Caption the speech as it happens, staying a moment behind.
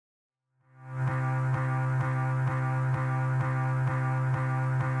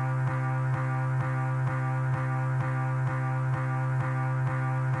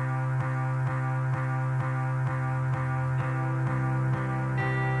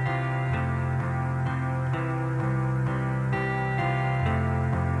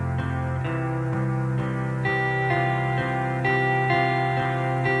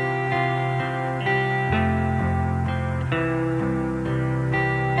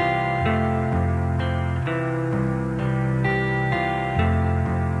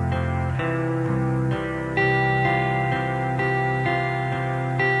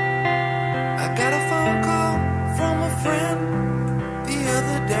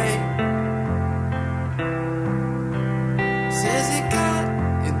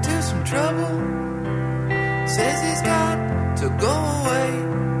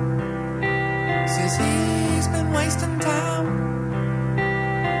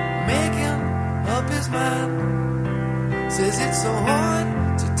his mind. Says it's so hard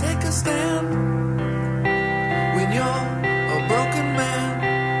to take a stand when you're a broken man.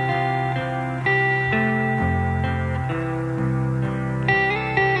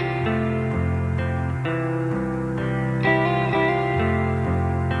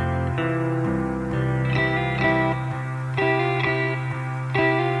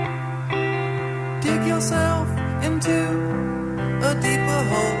 Dig yourself into a deeper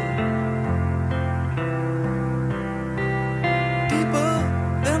hole, deeper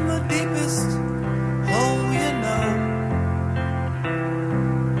than the deepest hole you know.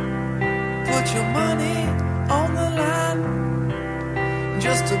 Put your money on the line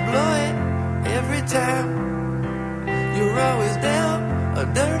just to blow it every time. You're always dealt a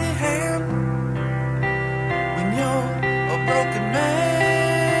dirty hand when you're a broken man.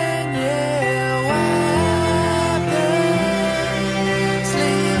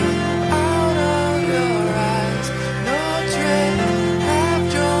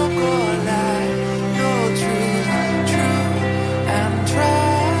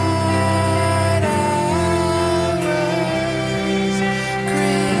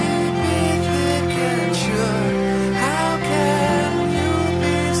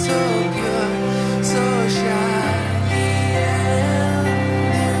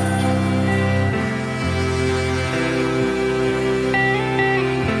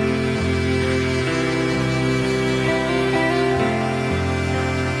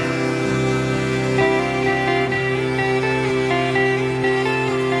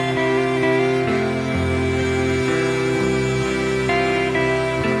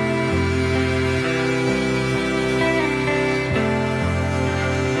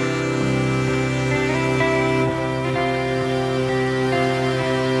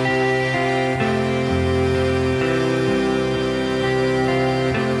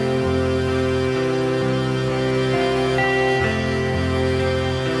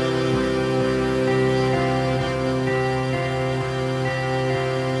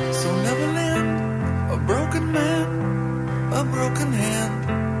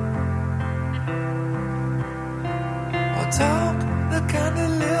 Talk the kind of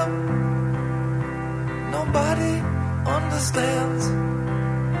lip nobody understands.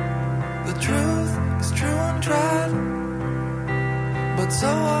 The truth is true and tried, but so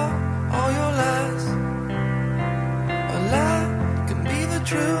are all your lies. A lie can be the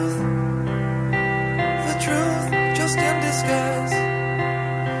truth just in disguise.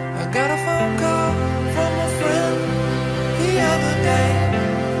 I got a phone call from a friend the other day.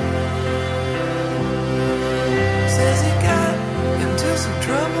 Says he got into some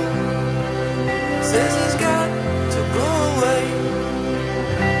trouble. Says he's got to go away.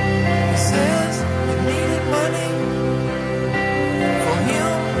 He says he needed money. For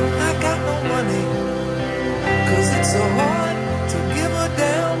him, I got no money. 'Cause it's so hard to give a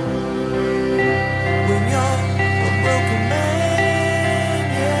damn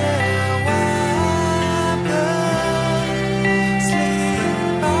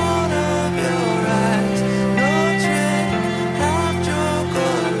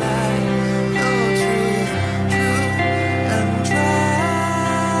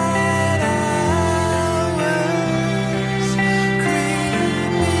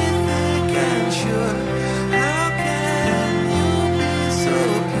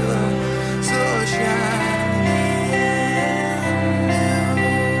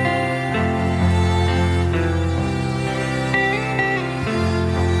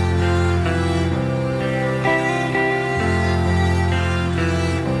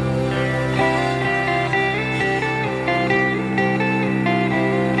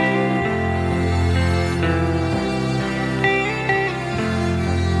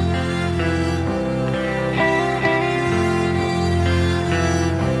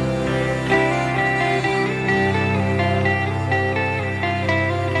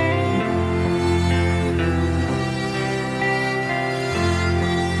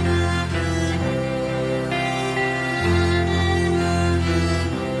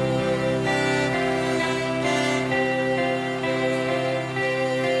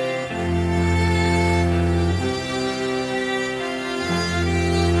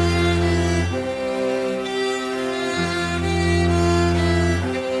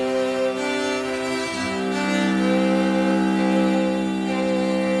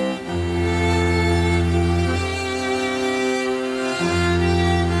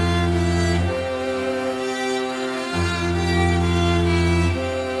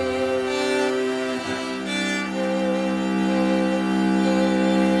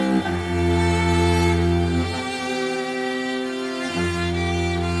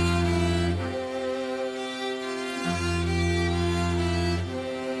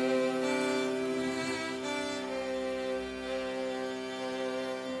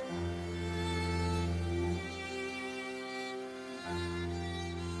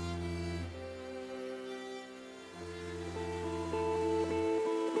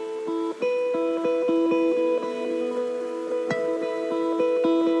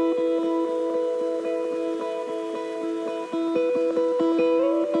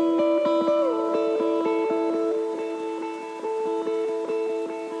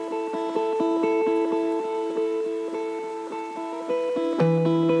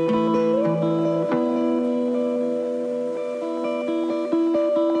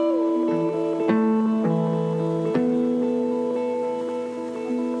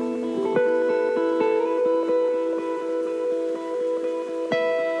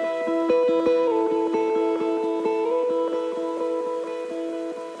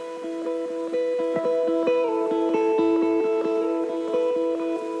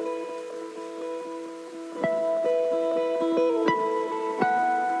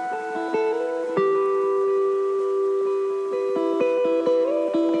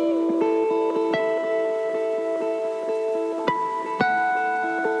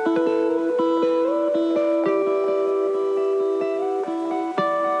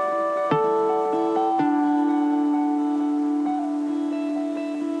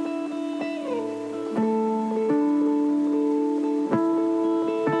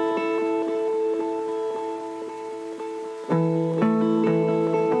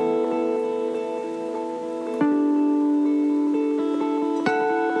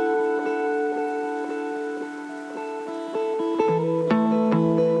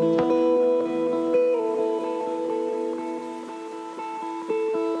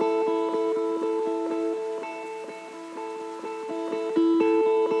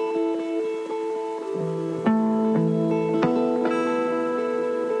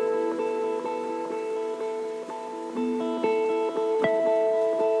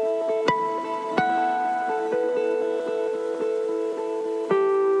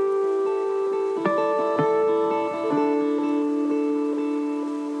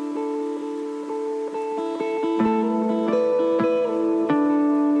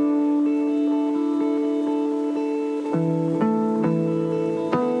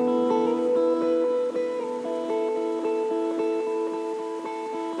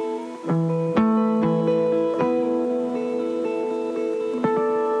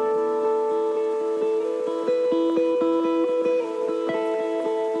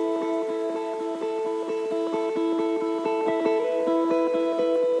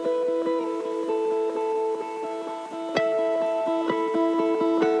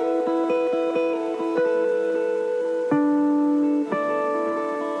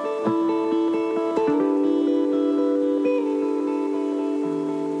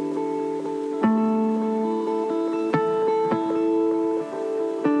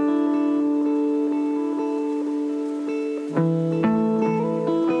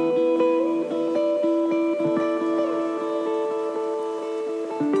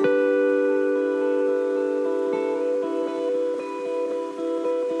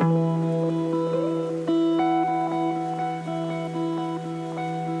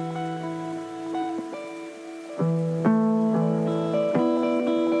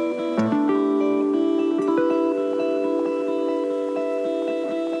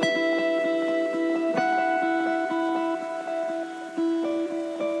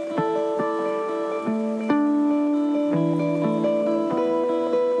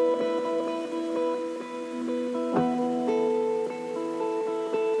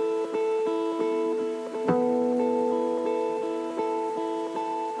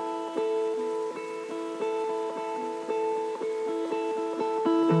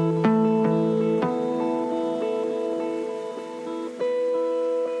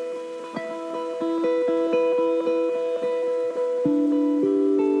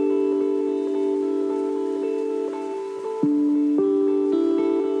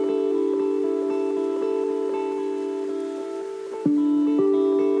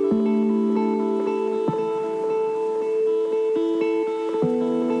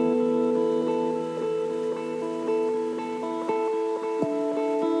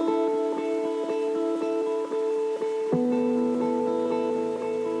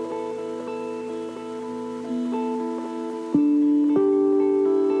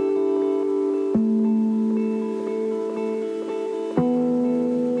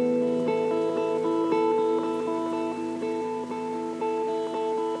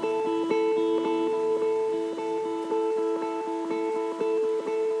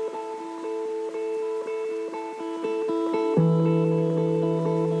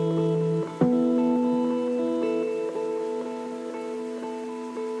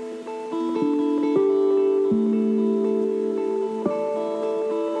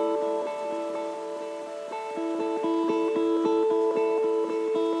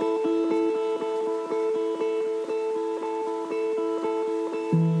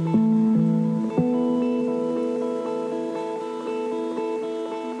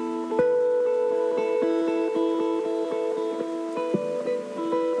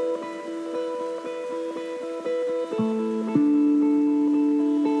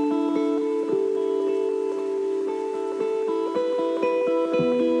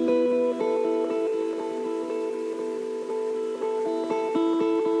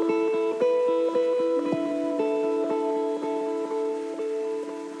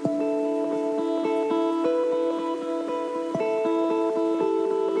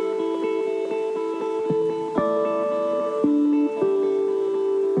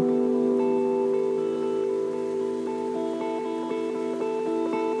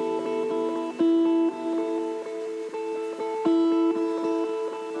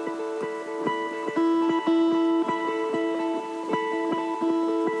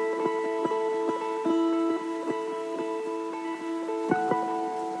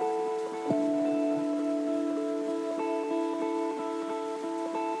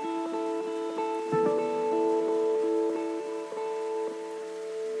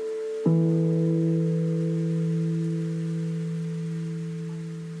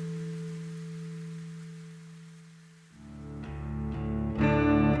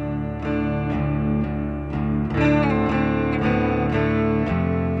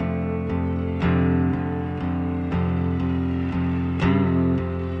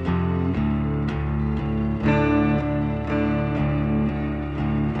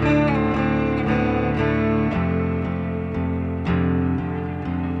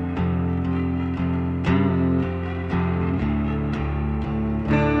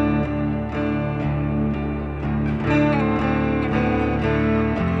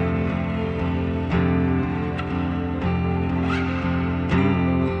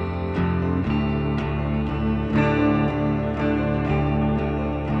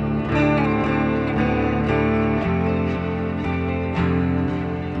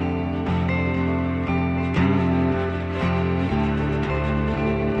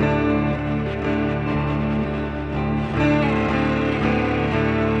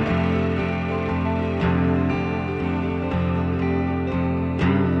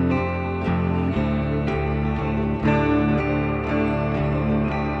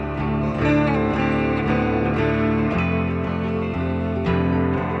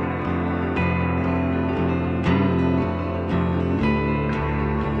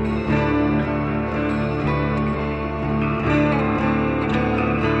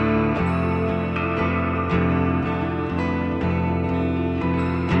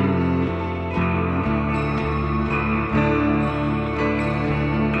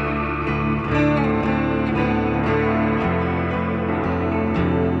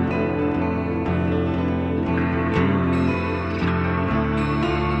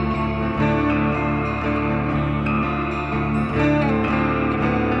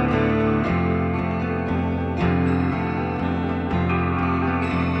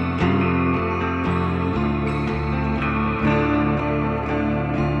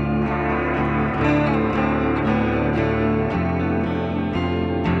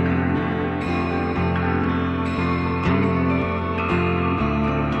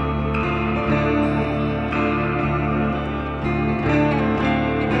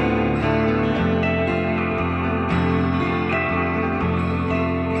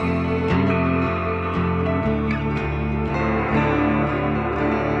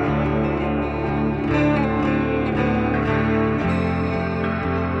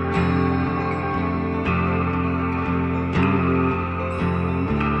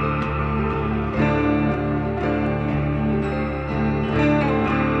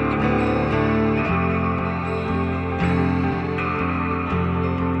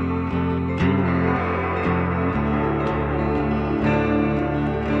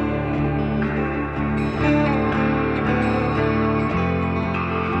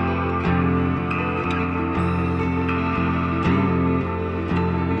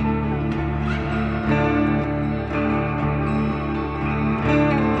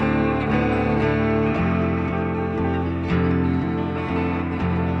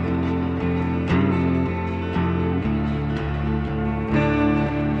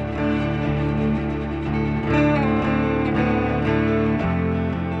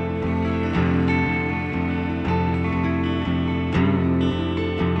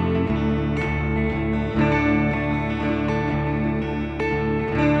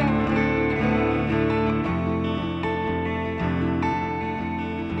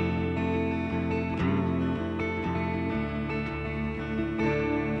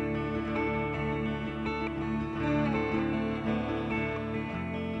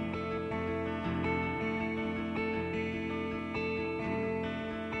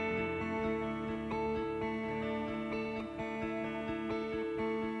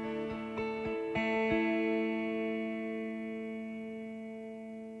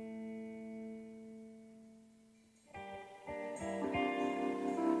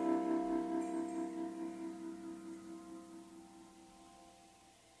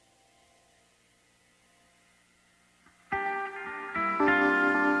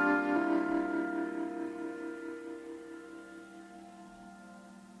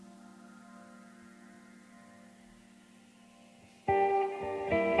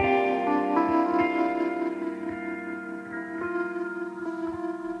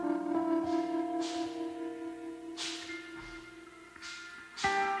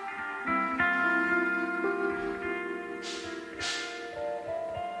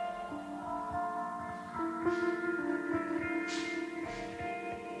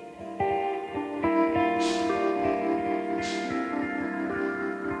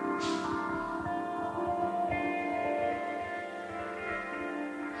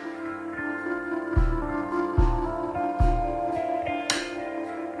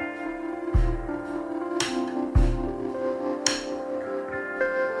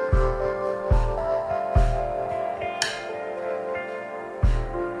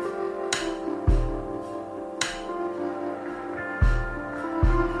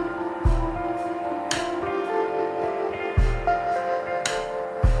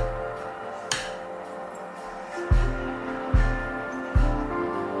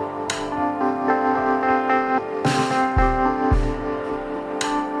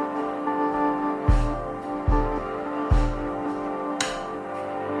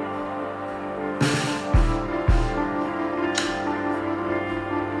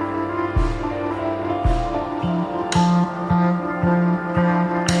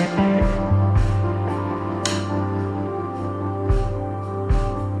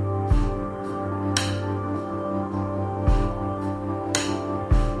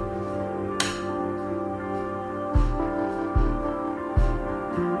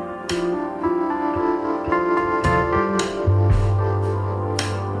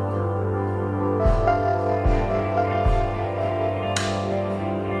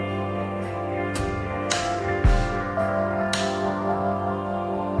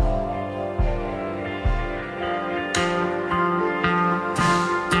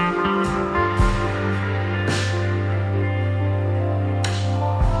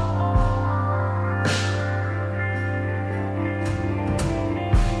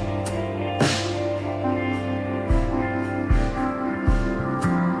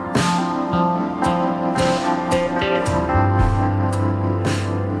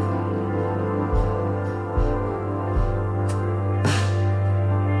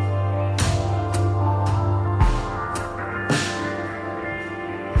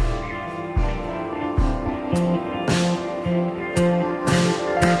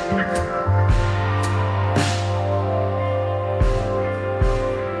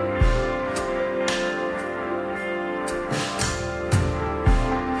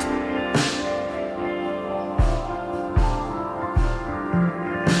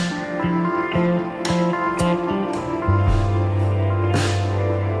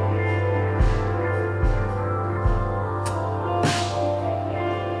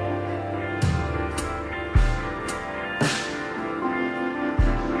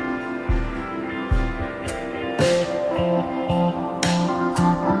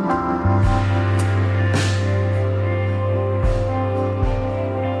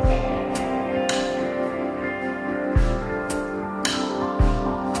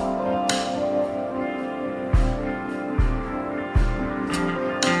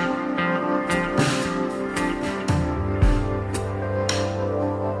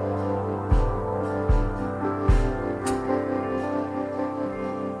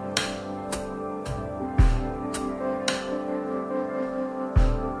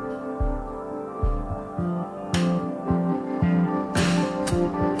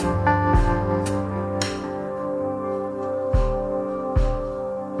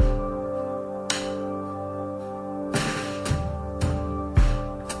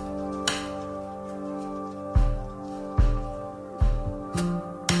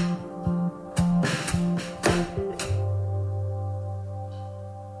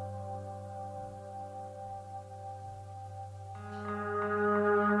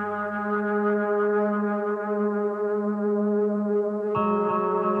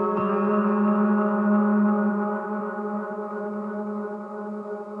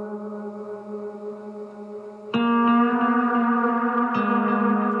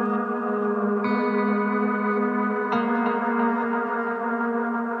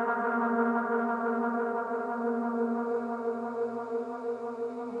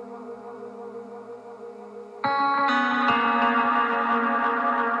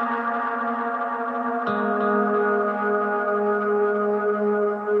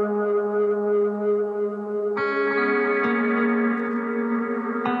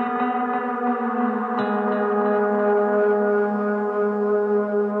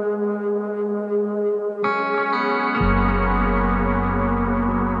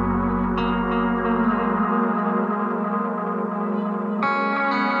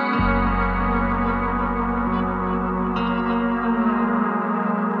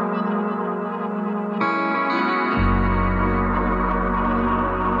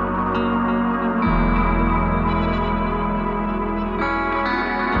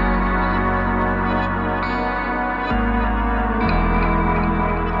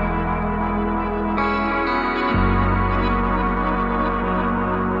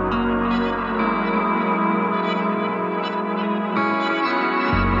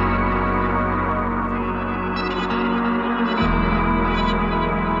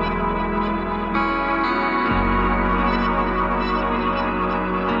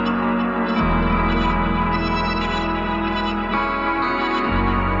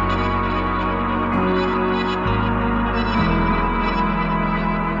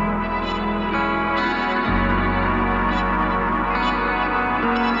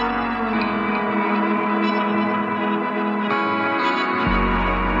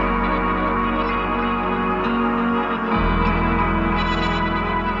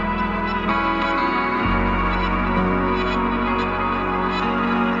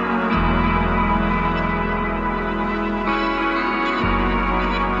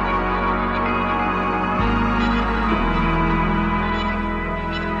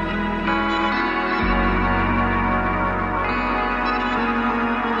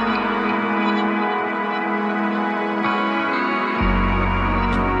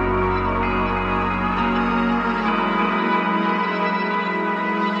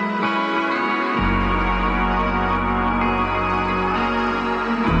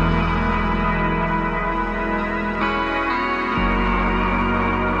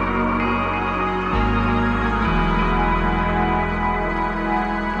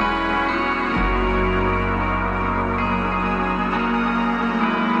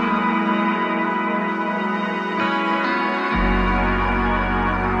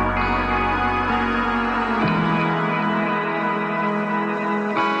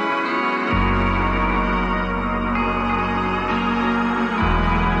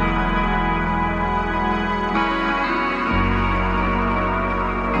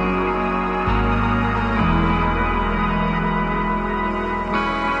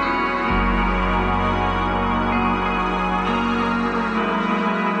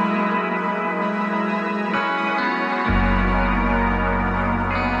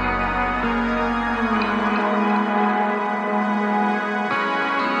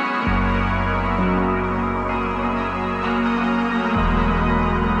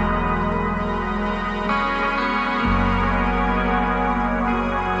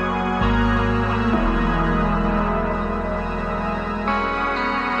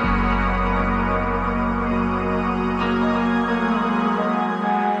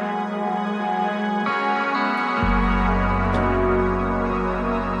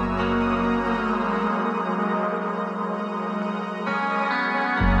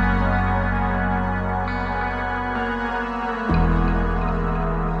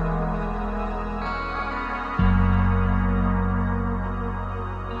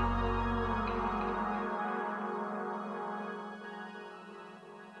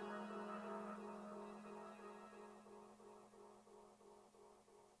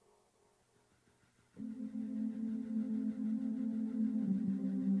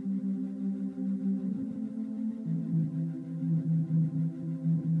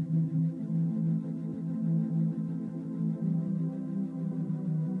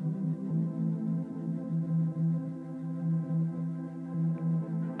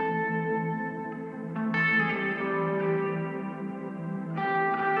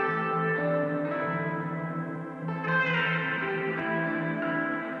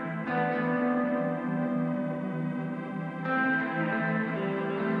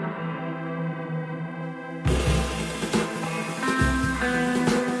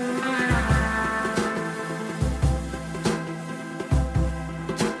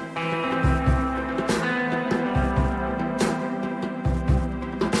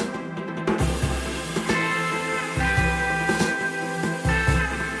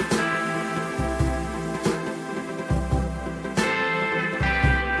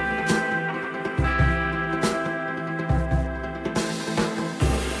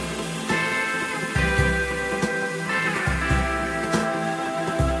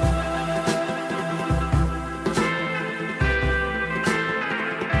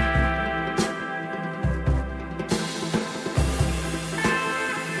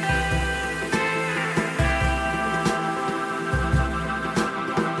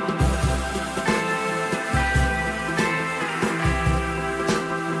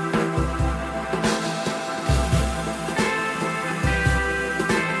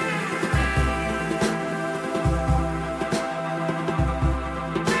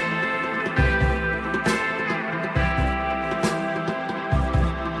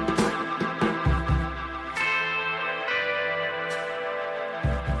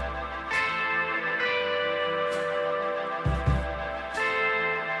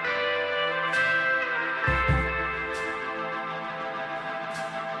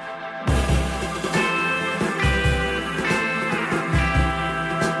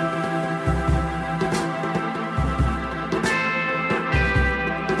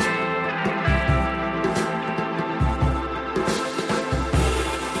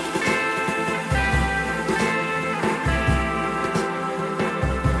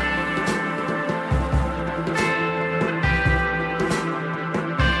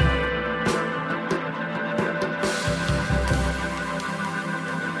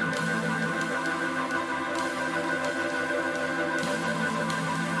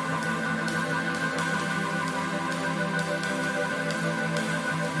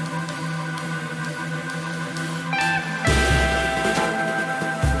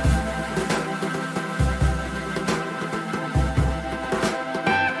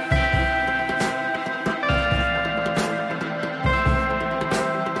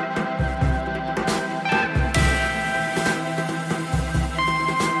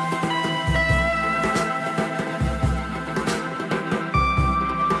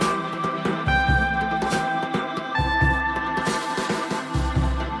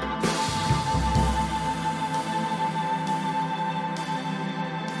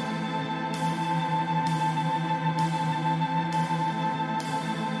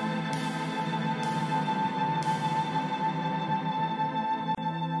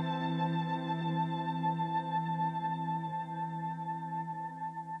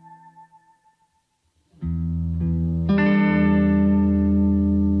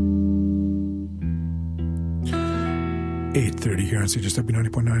 8:30 here on CJSW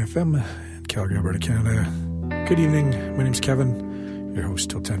 90.9 FM in Calgary, Alberta, Canada. Good evening. My name's Kevin, your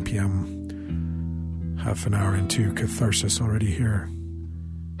host till 10 p.m. Half an hour into Katharsis already here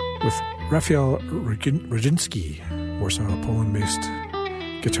with Rafael Rodzinski, Warsaw, Poland-based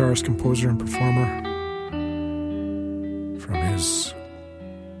guitarist, composer, and performer. From his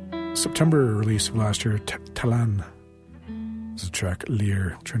September release of last year, Talan, is a track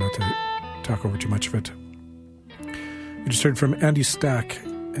Lear. I'll try not to talk over too much of it. We just heard from Andy Stack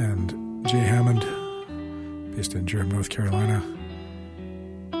and Jay Hammond, based in Durham, North Carolina.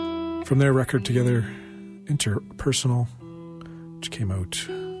 From their record together, Interpersonal, which came out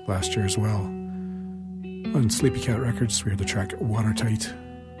last year as well. On Sleepy Cat Records, we heard the track Watertight.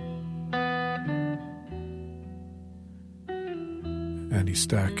 Andy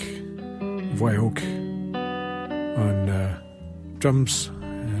Stack, Voyoke on drums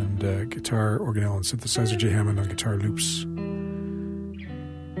and guitar, organelle, and synthesizer. Jay Hammond on guitar loops.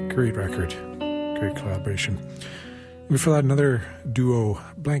 Great record, great collaboration. And before that, another duo,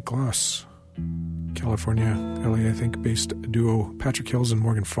 Blank Gloss, California, LA, I think, based duo, Patrick Hills and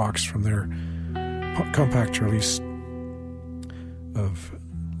Morgan Fox, from their compact release of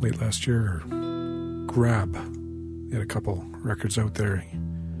late last year, Grab. They had a couple records out there.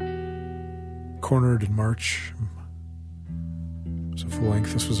 Cornered in March. So full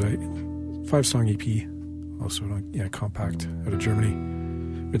length. This was a 5-song EP, also compact, out of Germany,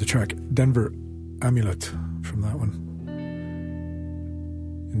 with the track Denver Amulet from that one.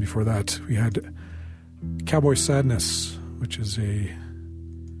 And before that, we had Cowboy Sadness, which is a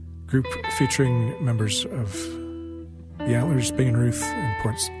group featuring members of the Antlers, Bing and Ruth, and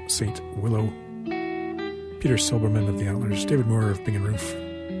Port St. Willow, Peter Silberman of the Antlers, David Moore of Bing and Ruth,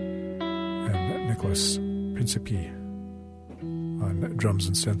 and Nicholas Principi on drums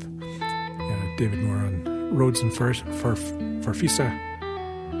and synth. David Moore on Rhodes and Farfisa.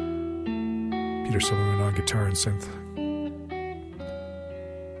 Peter Silverman on guitar and synth.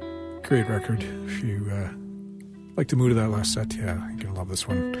 Great record. If you like the mood of that last set, you're going to love this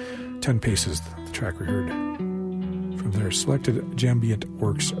one. 10 Paces, the track we heard from their selected Jambient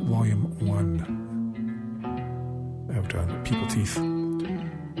Works Volume 1, out on People Teeth.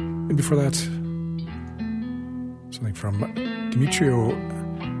 And before that, something from Demetrio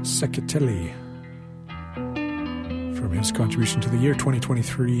Secchitelli, from his contribution to the year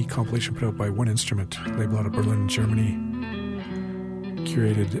 2023 compilation put out by One Instrument, label out of Berlin, Germany,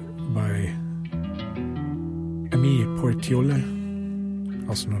 curated by Amy Portiole,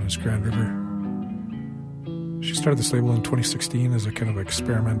 also known as Grand River. She started this label in 2016 as a kind of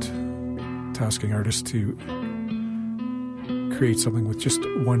experiment, tasking artists to create something with just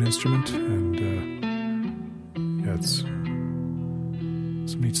one instrument, and it's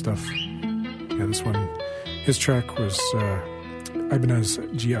some neat stuff. This one, his track was Ibanez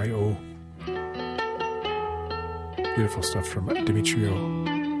GIO. Beautiful stuff from Demetrio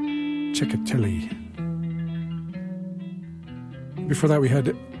Cecchitelli. Before that, we had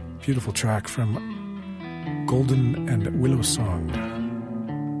a beautiful track from Golden and Willow Song,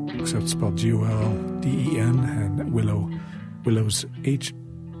 except spelled Golden, and Willow's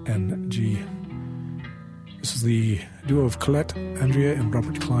HNG. This is the duo of Colette, Andrea, and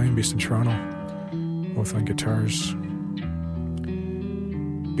Robert Klein, based in Toronto, both on guitars.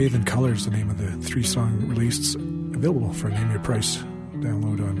 Bathe in Color is the name of the 3-song release, available for Name Your Price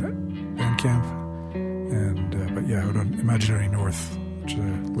download on Bandcamp, and out on Imaginary North, which is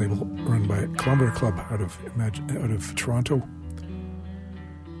a label run by Kilometer Club out of Toronto.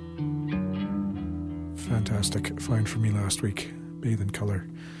 Fantastic find for me last week. Bathe in Color.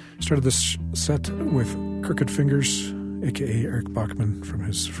 Started this set with Crooked Fingers, aka Eric Bachman, from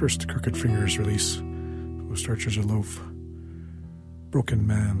his first Crooked Fingers release, Post Archers of Loaf. Broken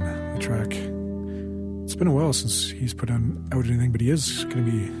Man, the track. It's been a while since he's put out anything, but he is going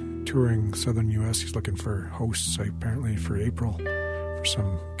to be touring southern U.S. He's looking for hosts, apparently, for April, for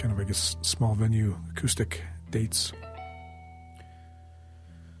some kind of, I guess, small venue acoustic dates.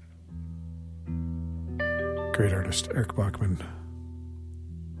 Great artist, Eric Bachman.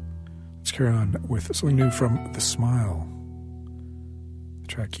 Let's carry on with something new from The Smile. The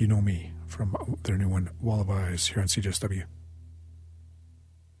track You Know Me, from their new one, Wall of Eyes, here on CJSW.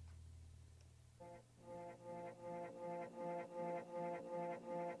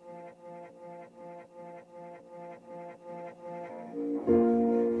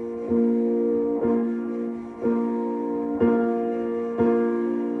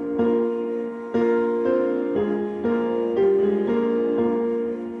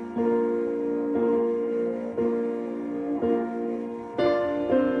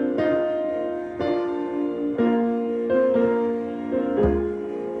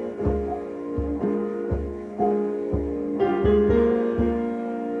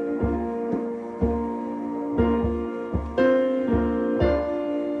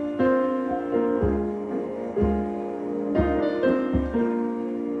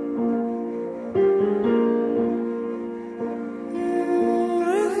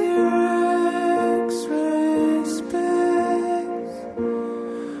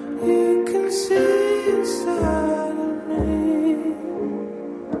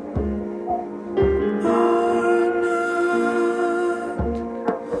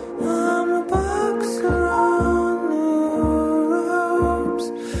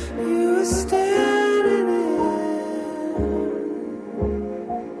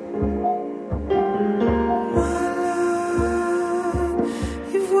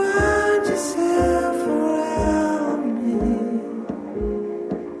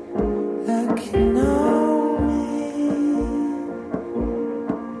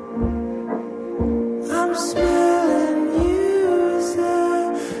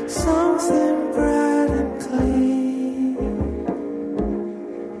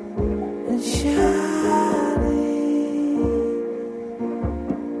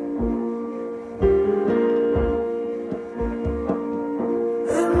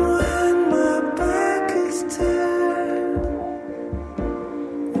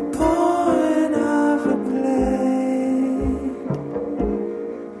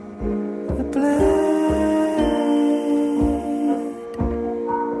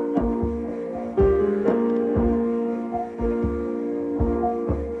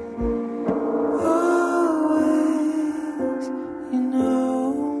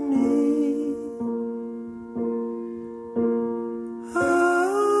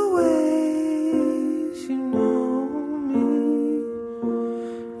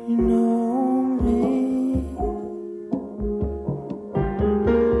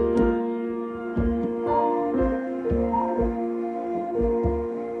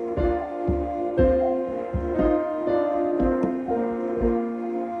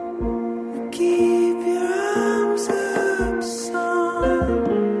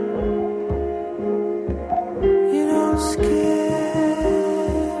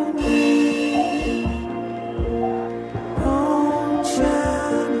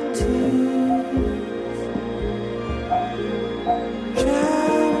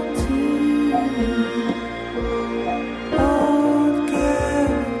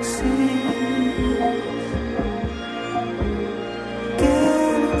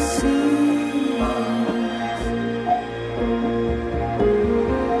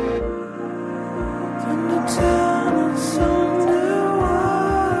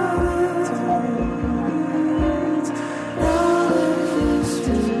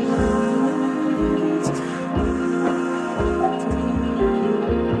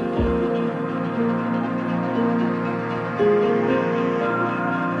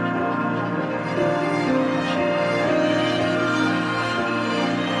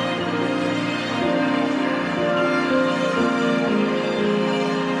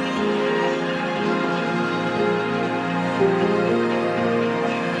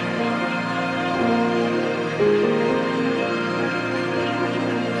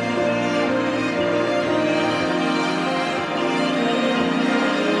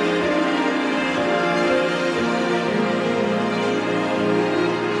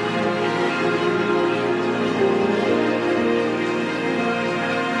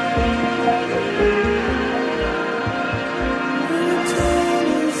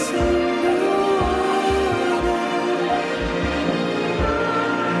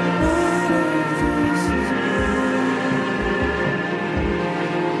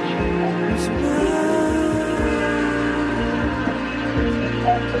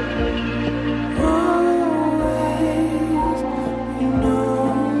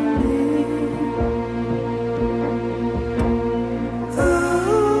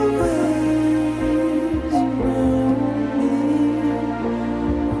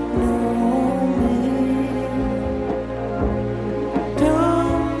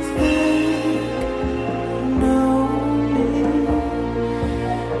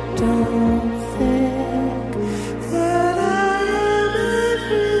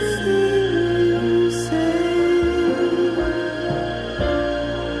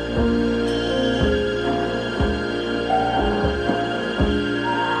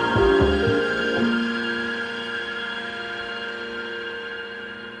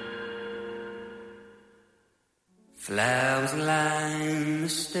 Flowers line the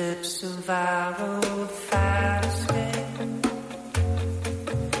steps of our old fire escape.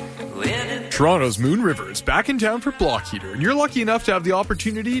 Toronto's Moon River is back in town for Block Heater, and you're lucky enough to have the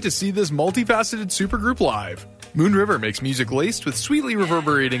opportunity to see this multifaceted supergroup live. Moon River makes music laced with sweetly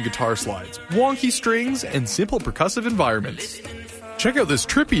reverberating guitar slides, wonky strings, and simple percussive environments. Check out this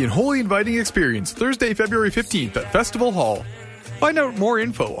trippy and wholly inviting experience Thursday, February 15th at Festival Hall. Find out more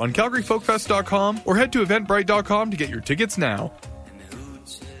info on CalgaryFolkFest.com or head to Eventbrite.com to get your tickets now.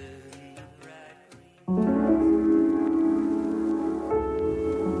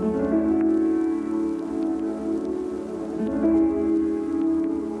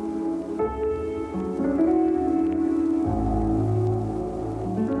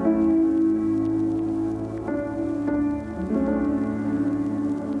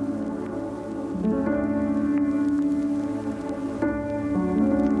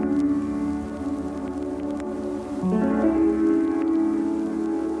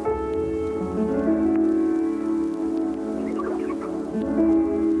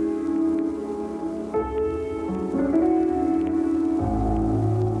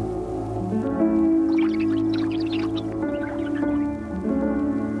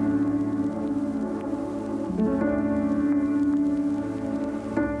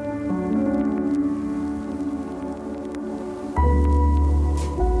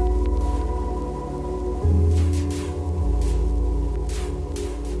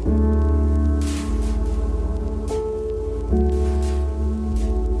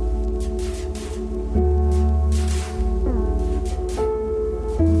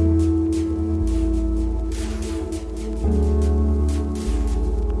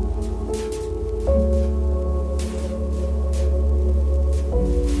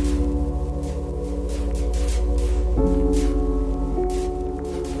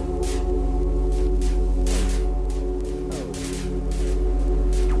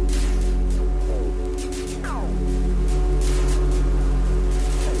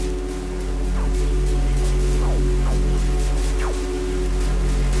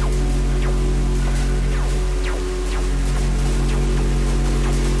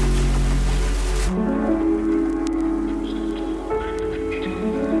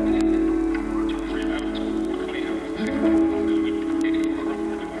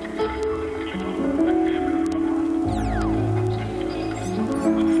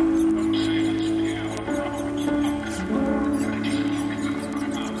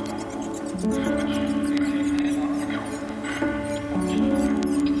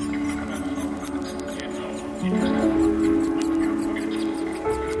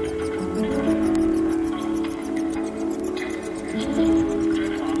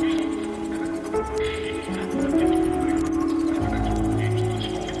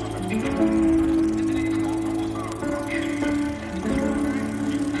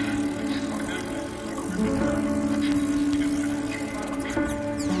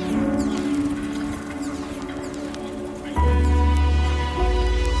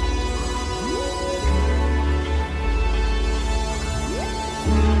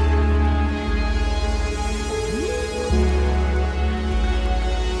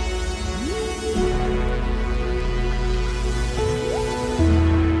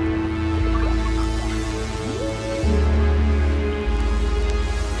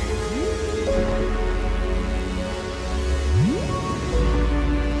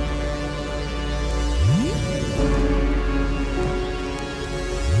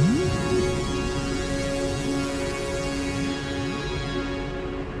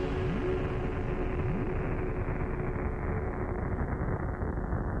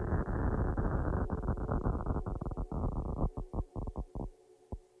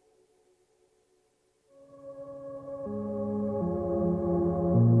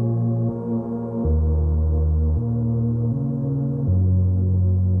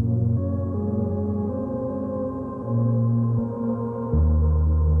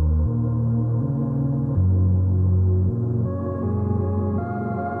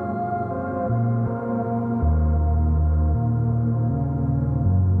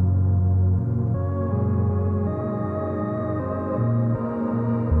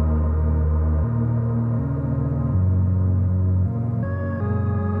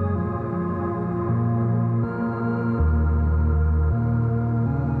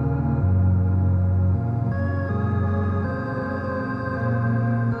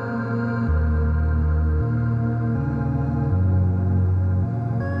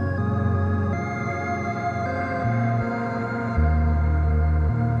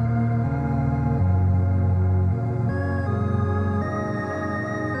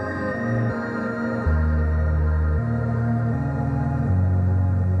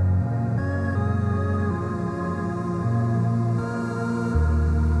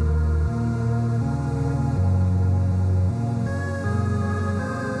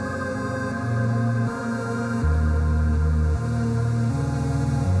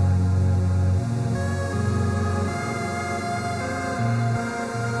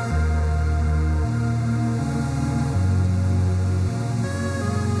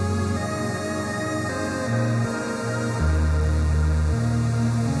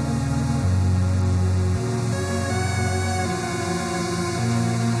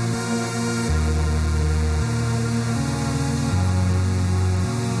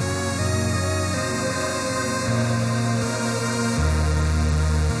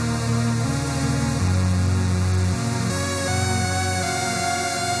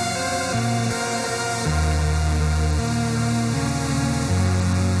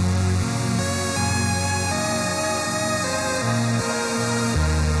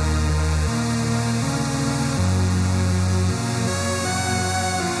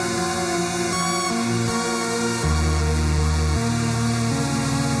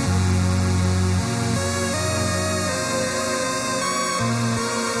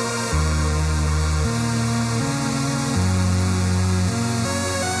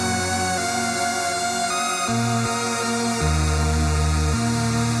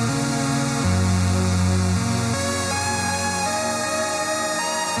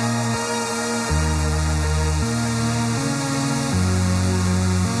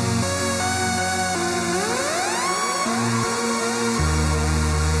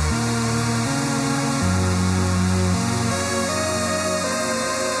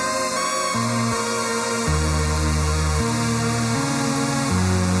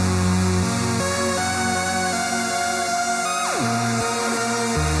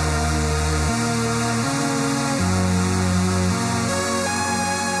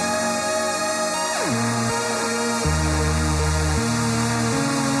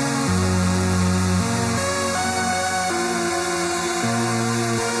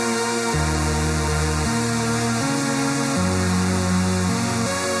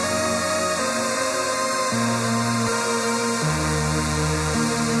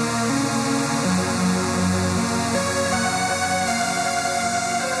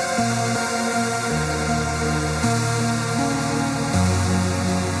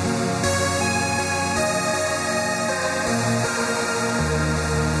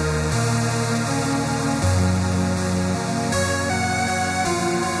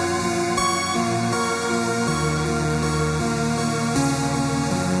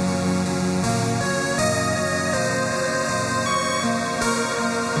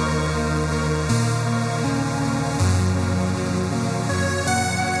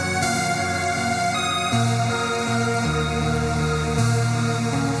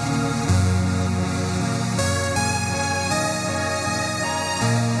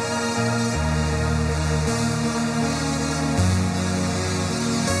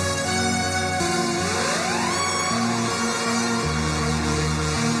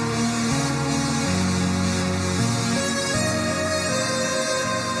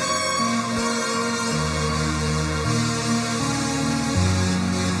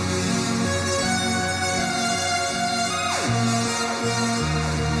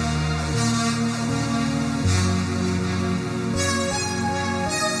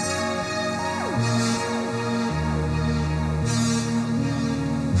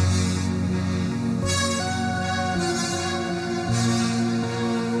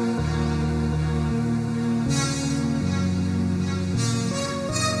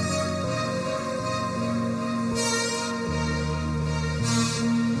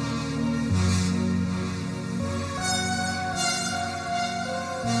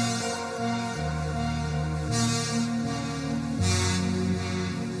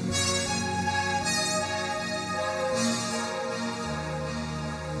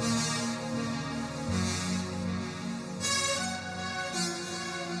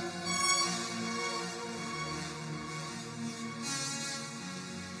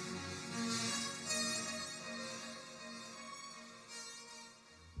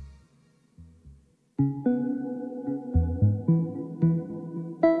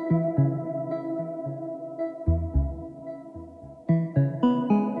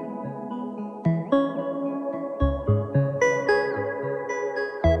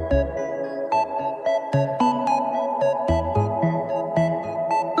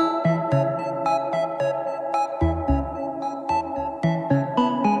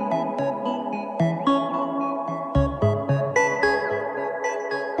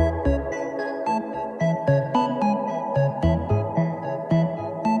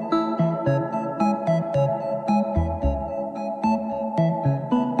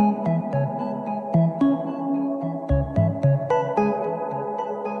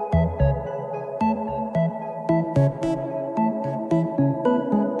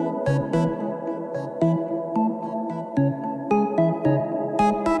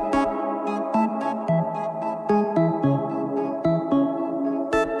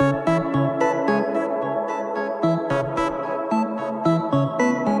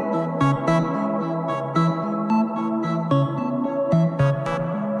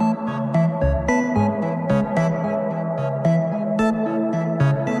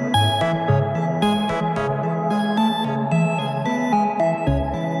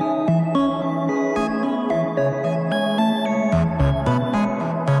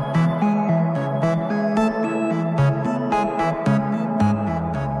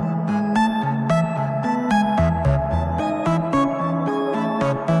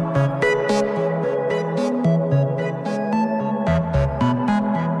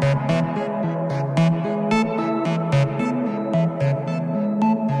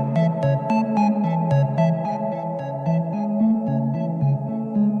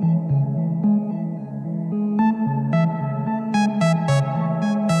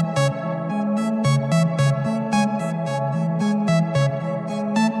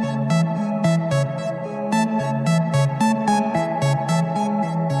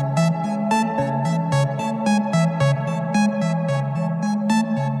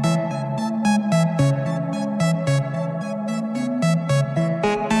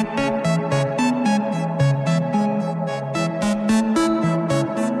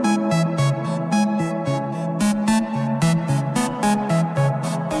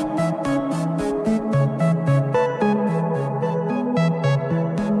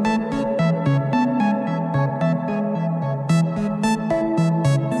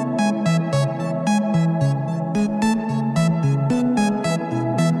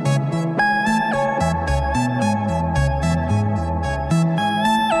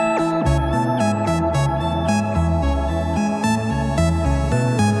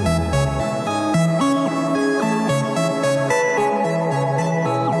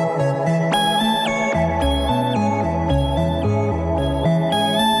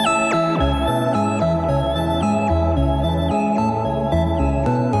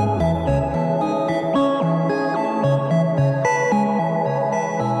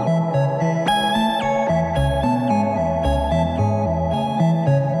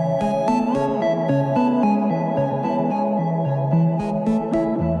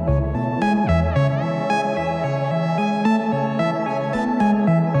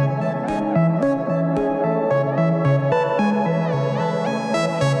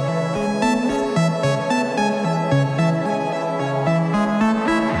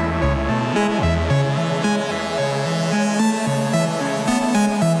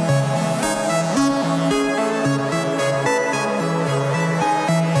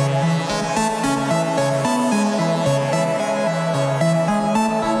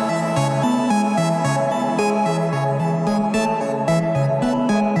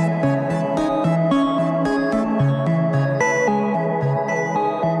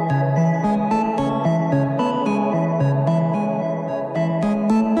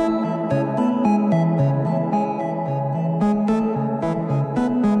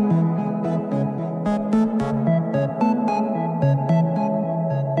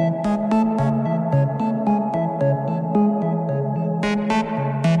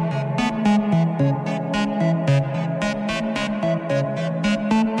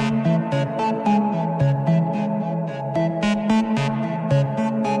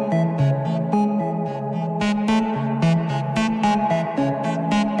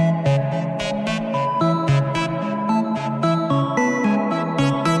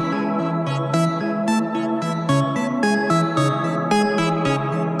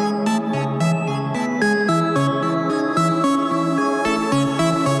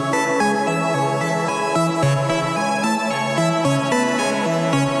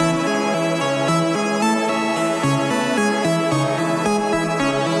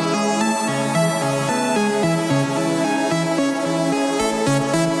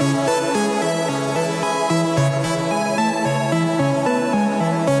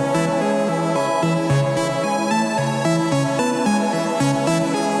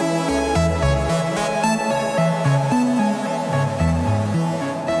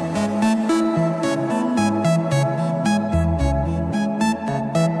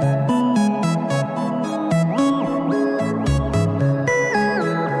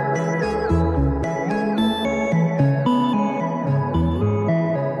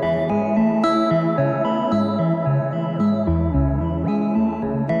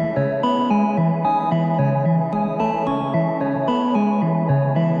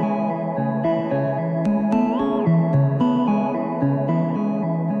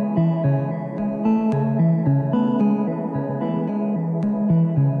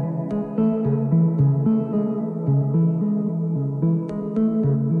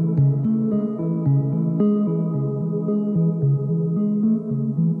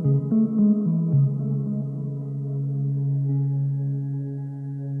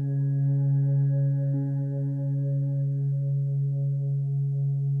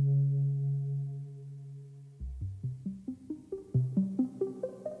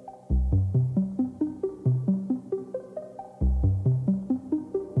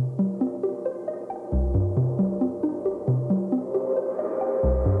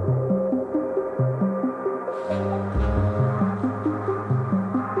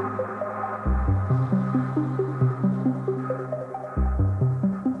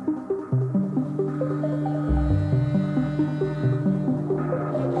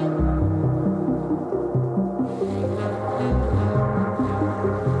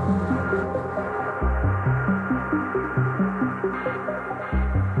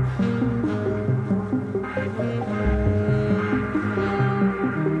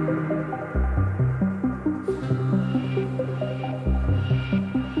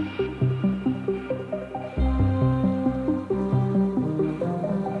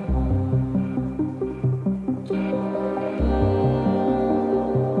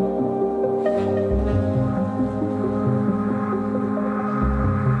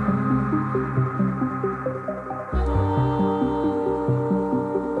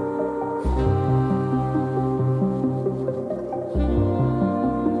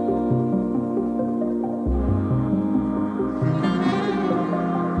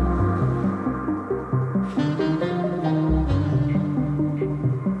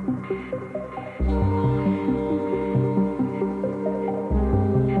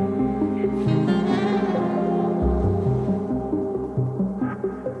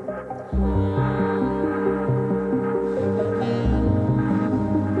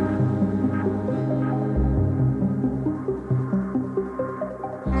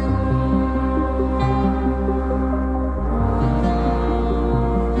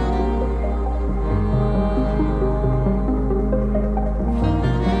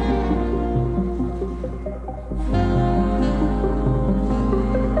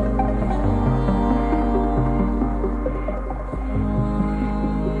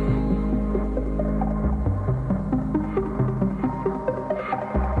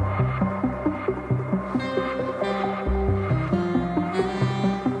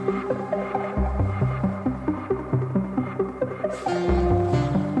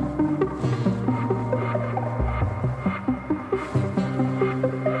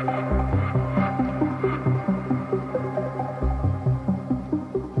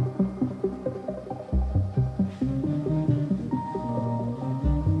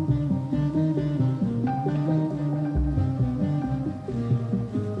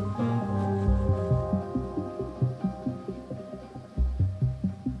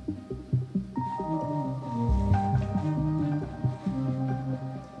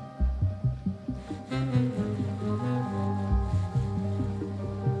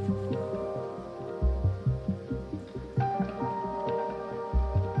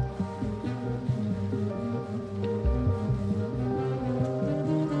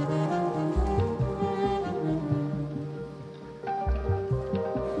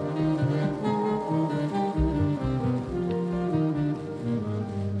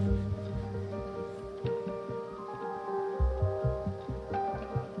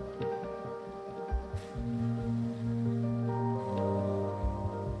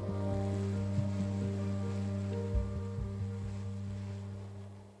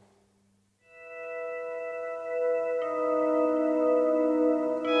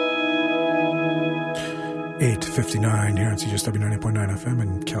 8:59 here on CJSW 90.9 FM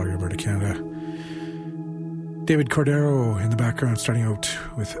in Calgary, Alberta, Canada. David Cordero in the background, starting out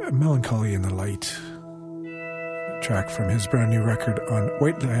with Melancholy in the Light, a track from his brand new record on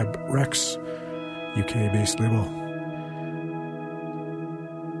White Lab Rex, UK-based label.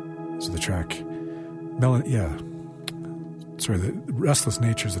 This is the track The Restless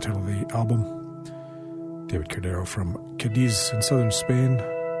Nature is the title of the album. David Cordero from Cadiz in southern Spain.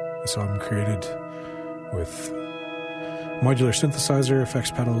 This album created with modular synthesizer,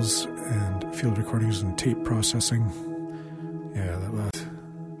 effects pedals, and field recordings and tape processing. Yeah, that was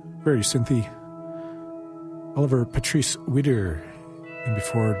very synthy. Oliver Patrice Wider, and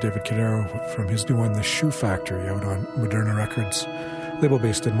before David Cordero from his new one, The Shoe Factory, out on Moderna Records. Label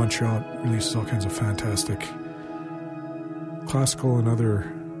based in Montreal, it releases all kinds of fantastic classical and other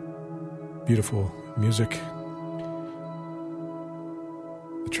beautiful music.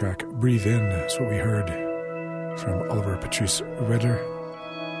 The track Breathe In is what we heard from Oliver Patrice Wider,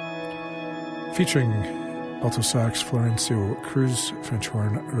 featuring alto sax Florencio Cruz, French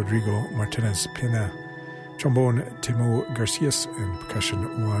horn Rodrigo Martinez Pena, trombone Timo Garcias, and percussion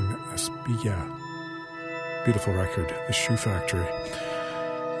Juan Espiga. Beautiful record, The Shoe Factory.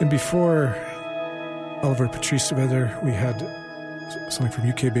 And before Oliver Patrice Wider, we had something from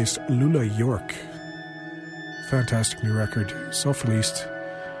UK-based Lula York. Fantastic new record, self-released.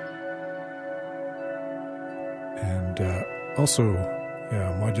 And also,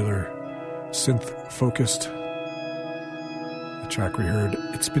 modular synth-focused. The track we heard,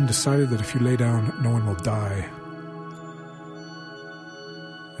 It's Been Decided That If You Lay Down, No One Will Die.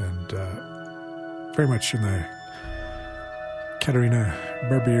 And very much in the Katerina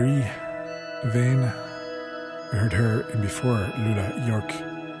Barbieri vein. I heard her in before Lula York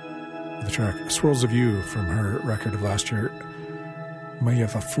with the track Swirls of You from her record of last year, Maya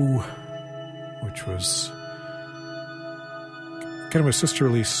Vafu, which was kind of a sister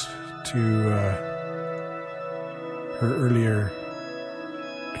release to her earlier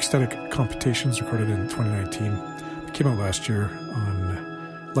Ecstatic Computations, recorded in 2019. It came out last year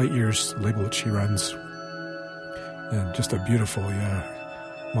on Light Years, the label that she runs. And just a beautiful,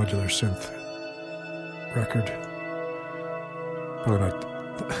 modular synth record. Probably not.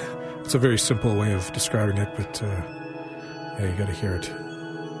 It's a very simple way of describing it, but you got to hear it.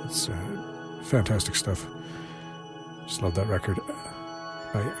 It's fantastic stuff. Just love that record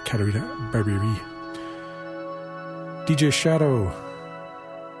by Katerina Barbieri. DJ Shadow,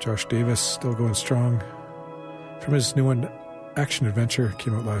 Josh Davis, still going strong. From his new one, Action Adventure,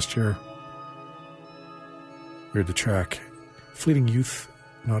 came out last year. We heard the track Fleeting Youth,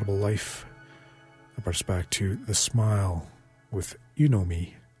 Inaudible Life. That brought us back to The Smile with You Know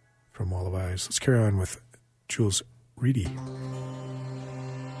Me from Wall of Eyes. Let's carry on with Jules Reedy.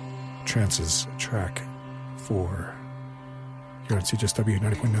 Trance's track 4 here on CJSW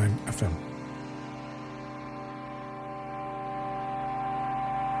 90.9 FM.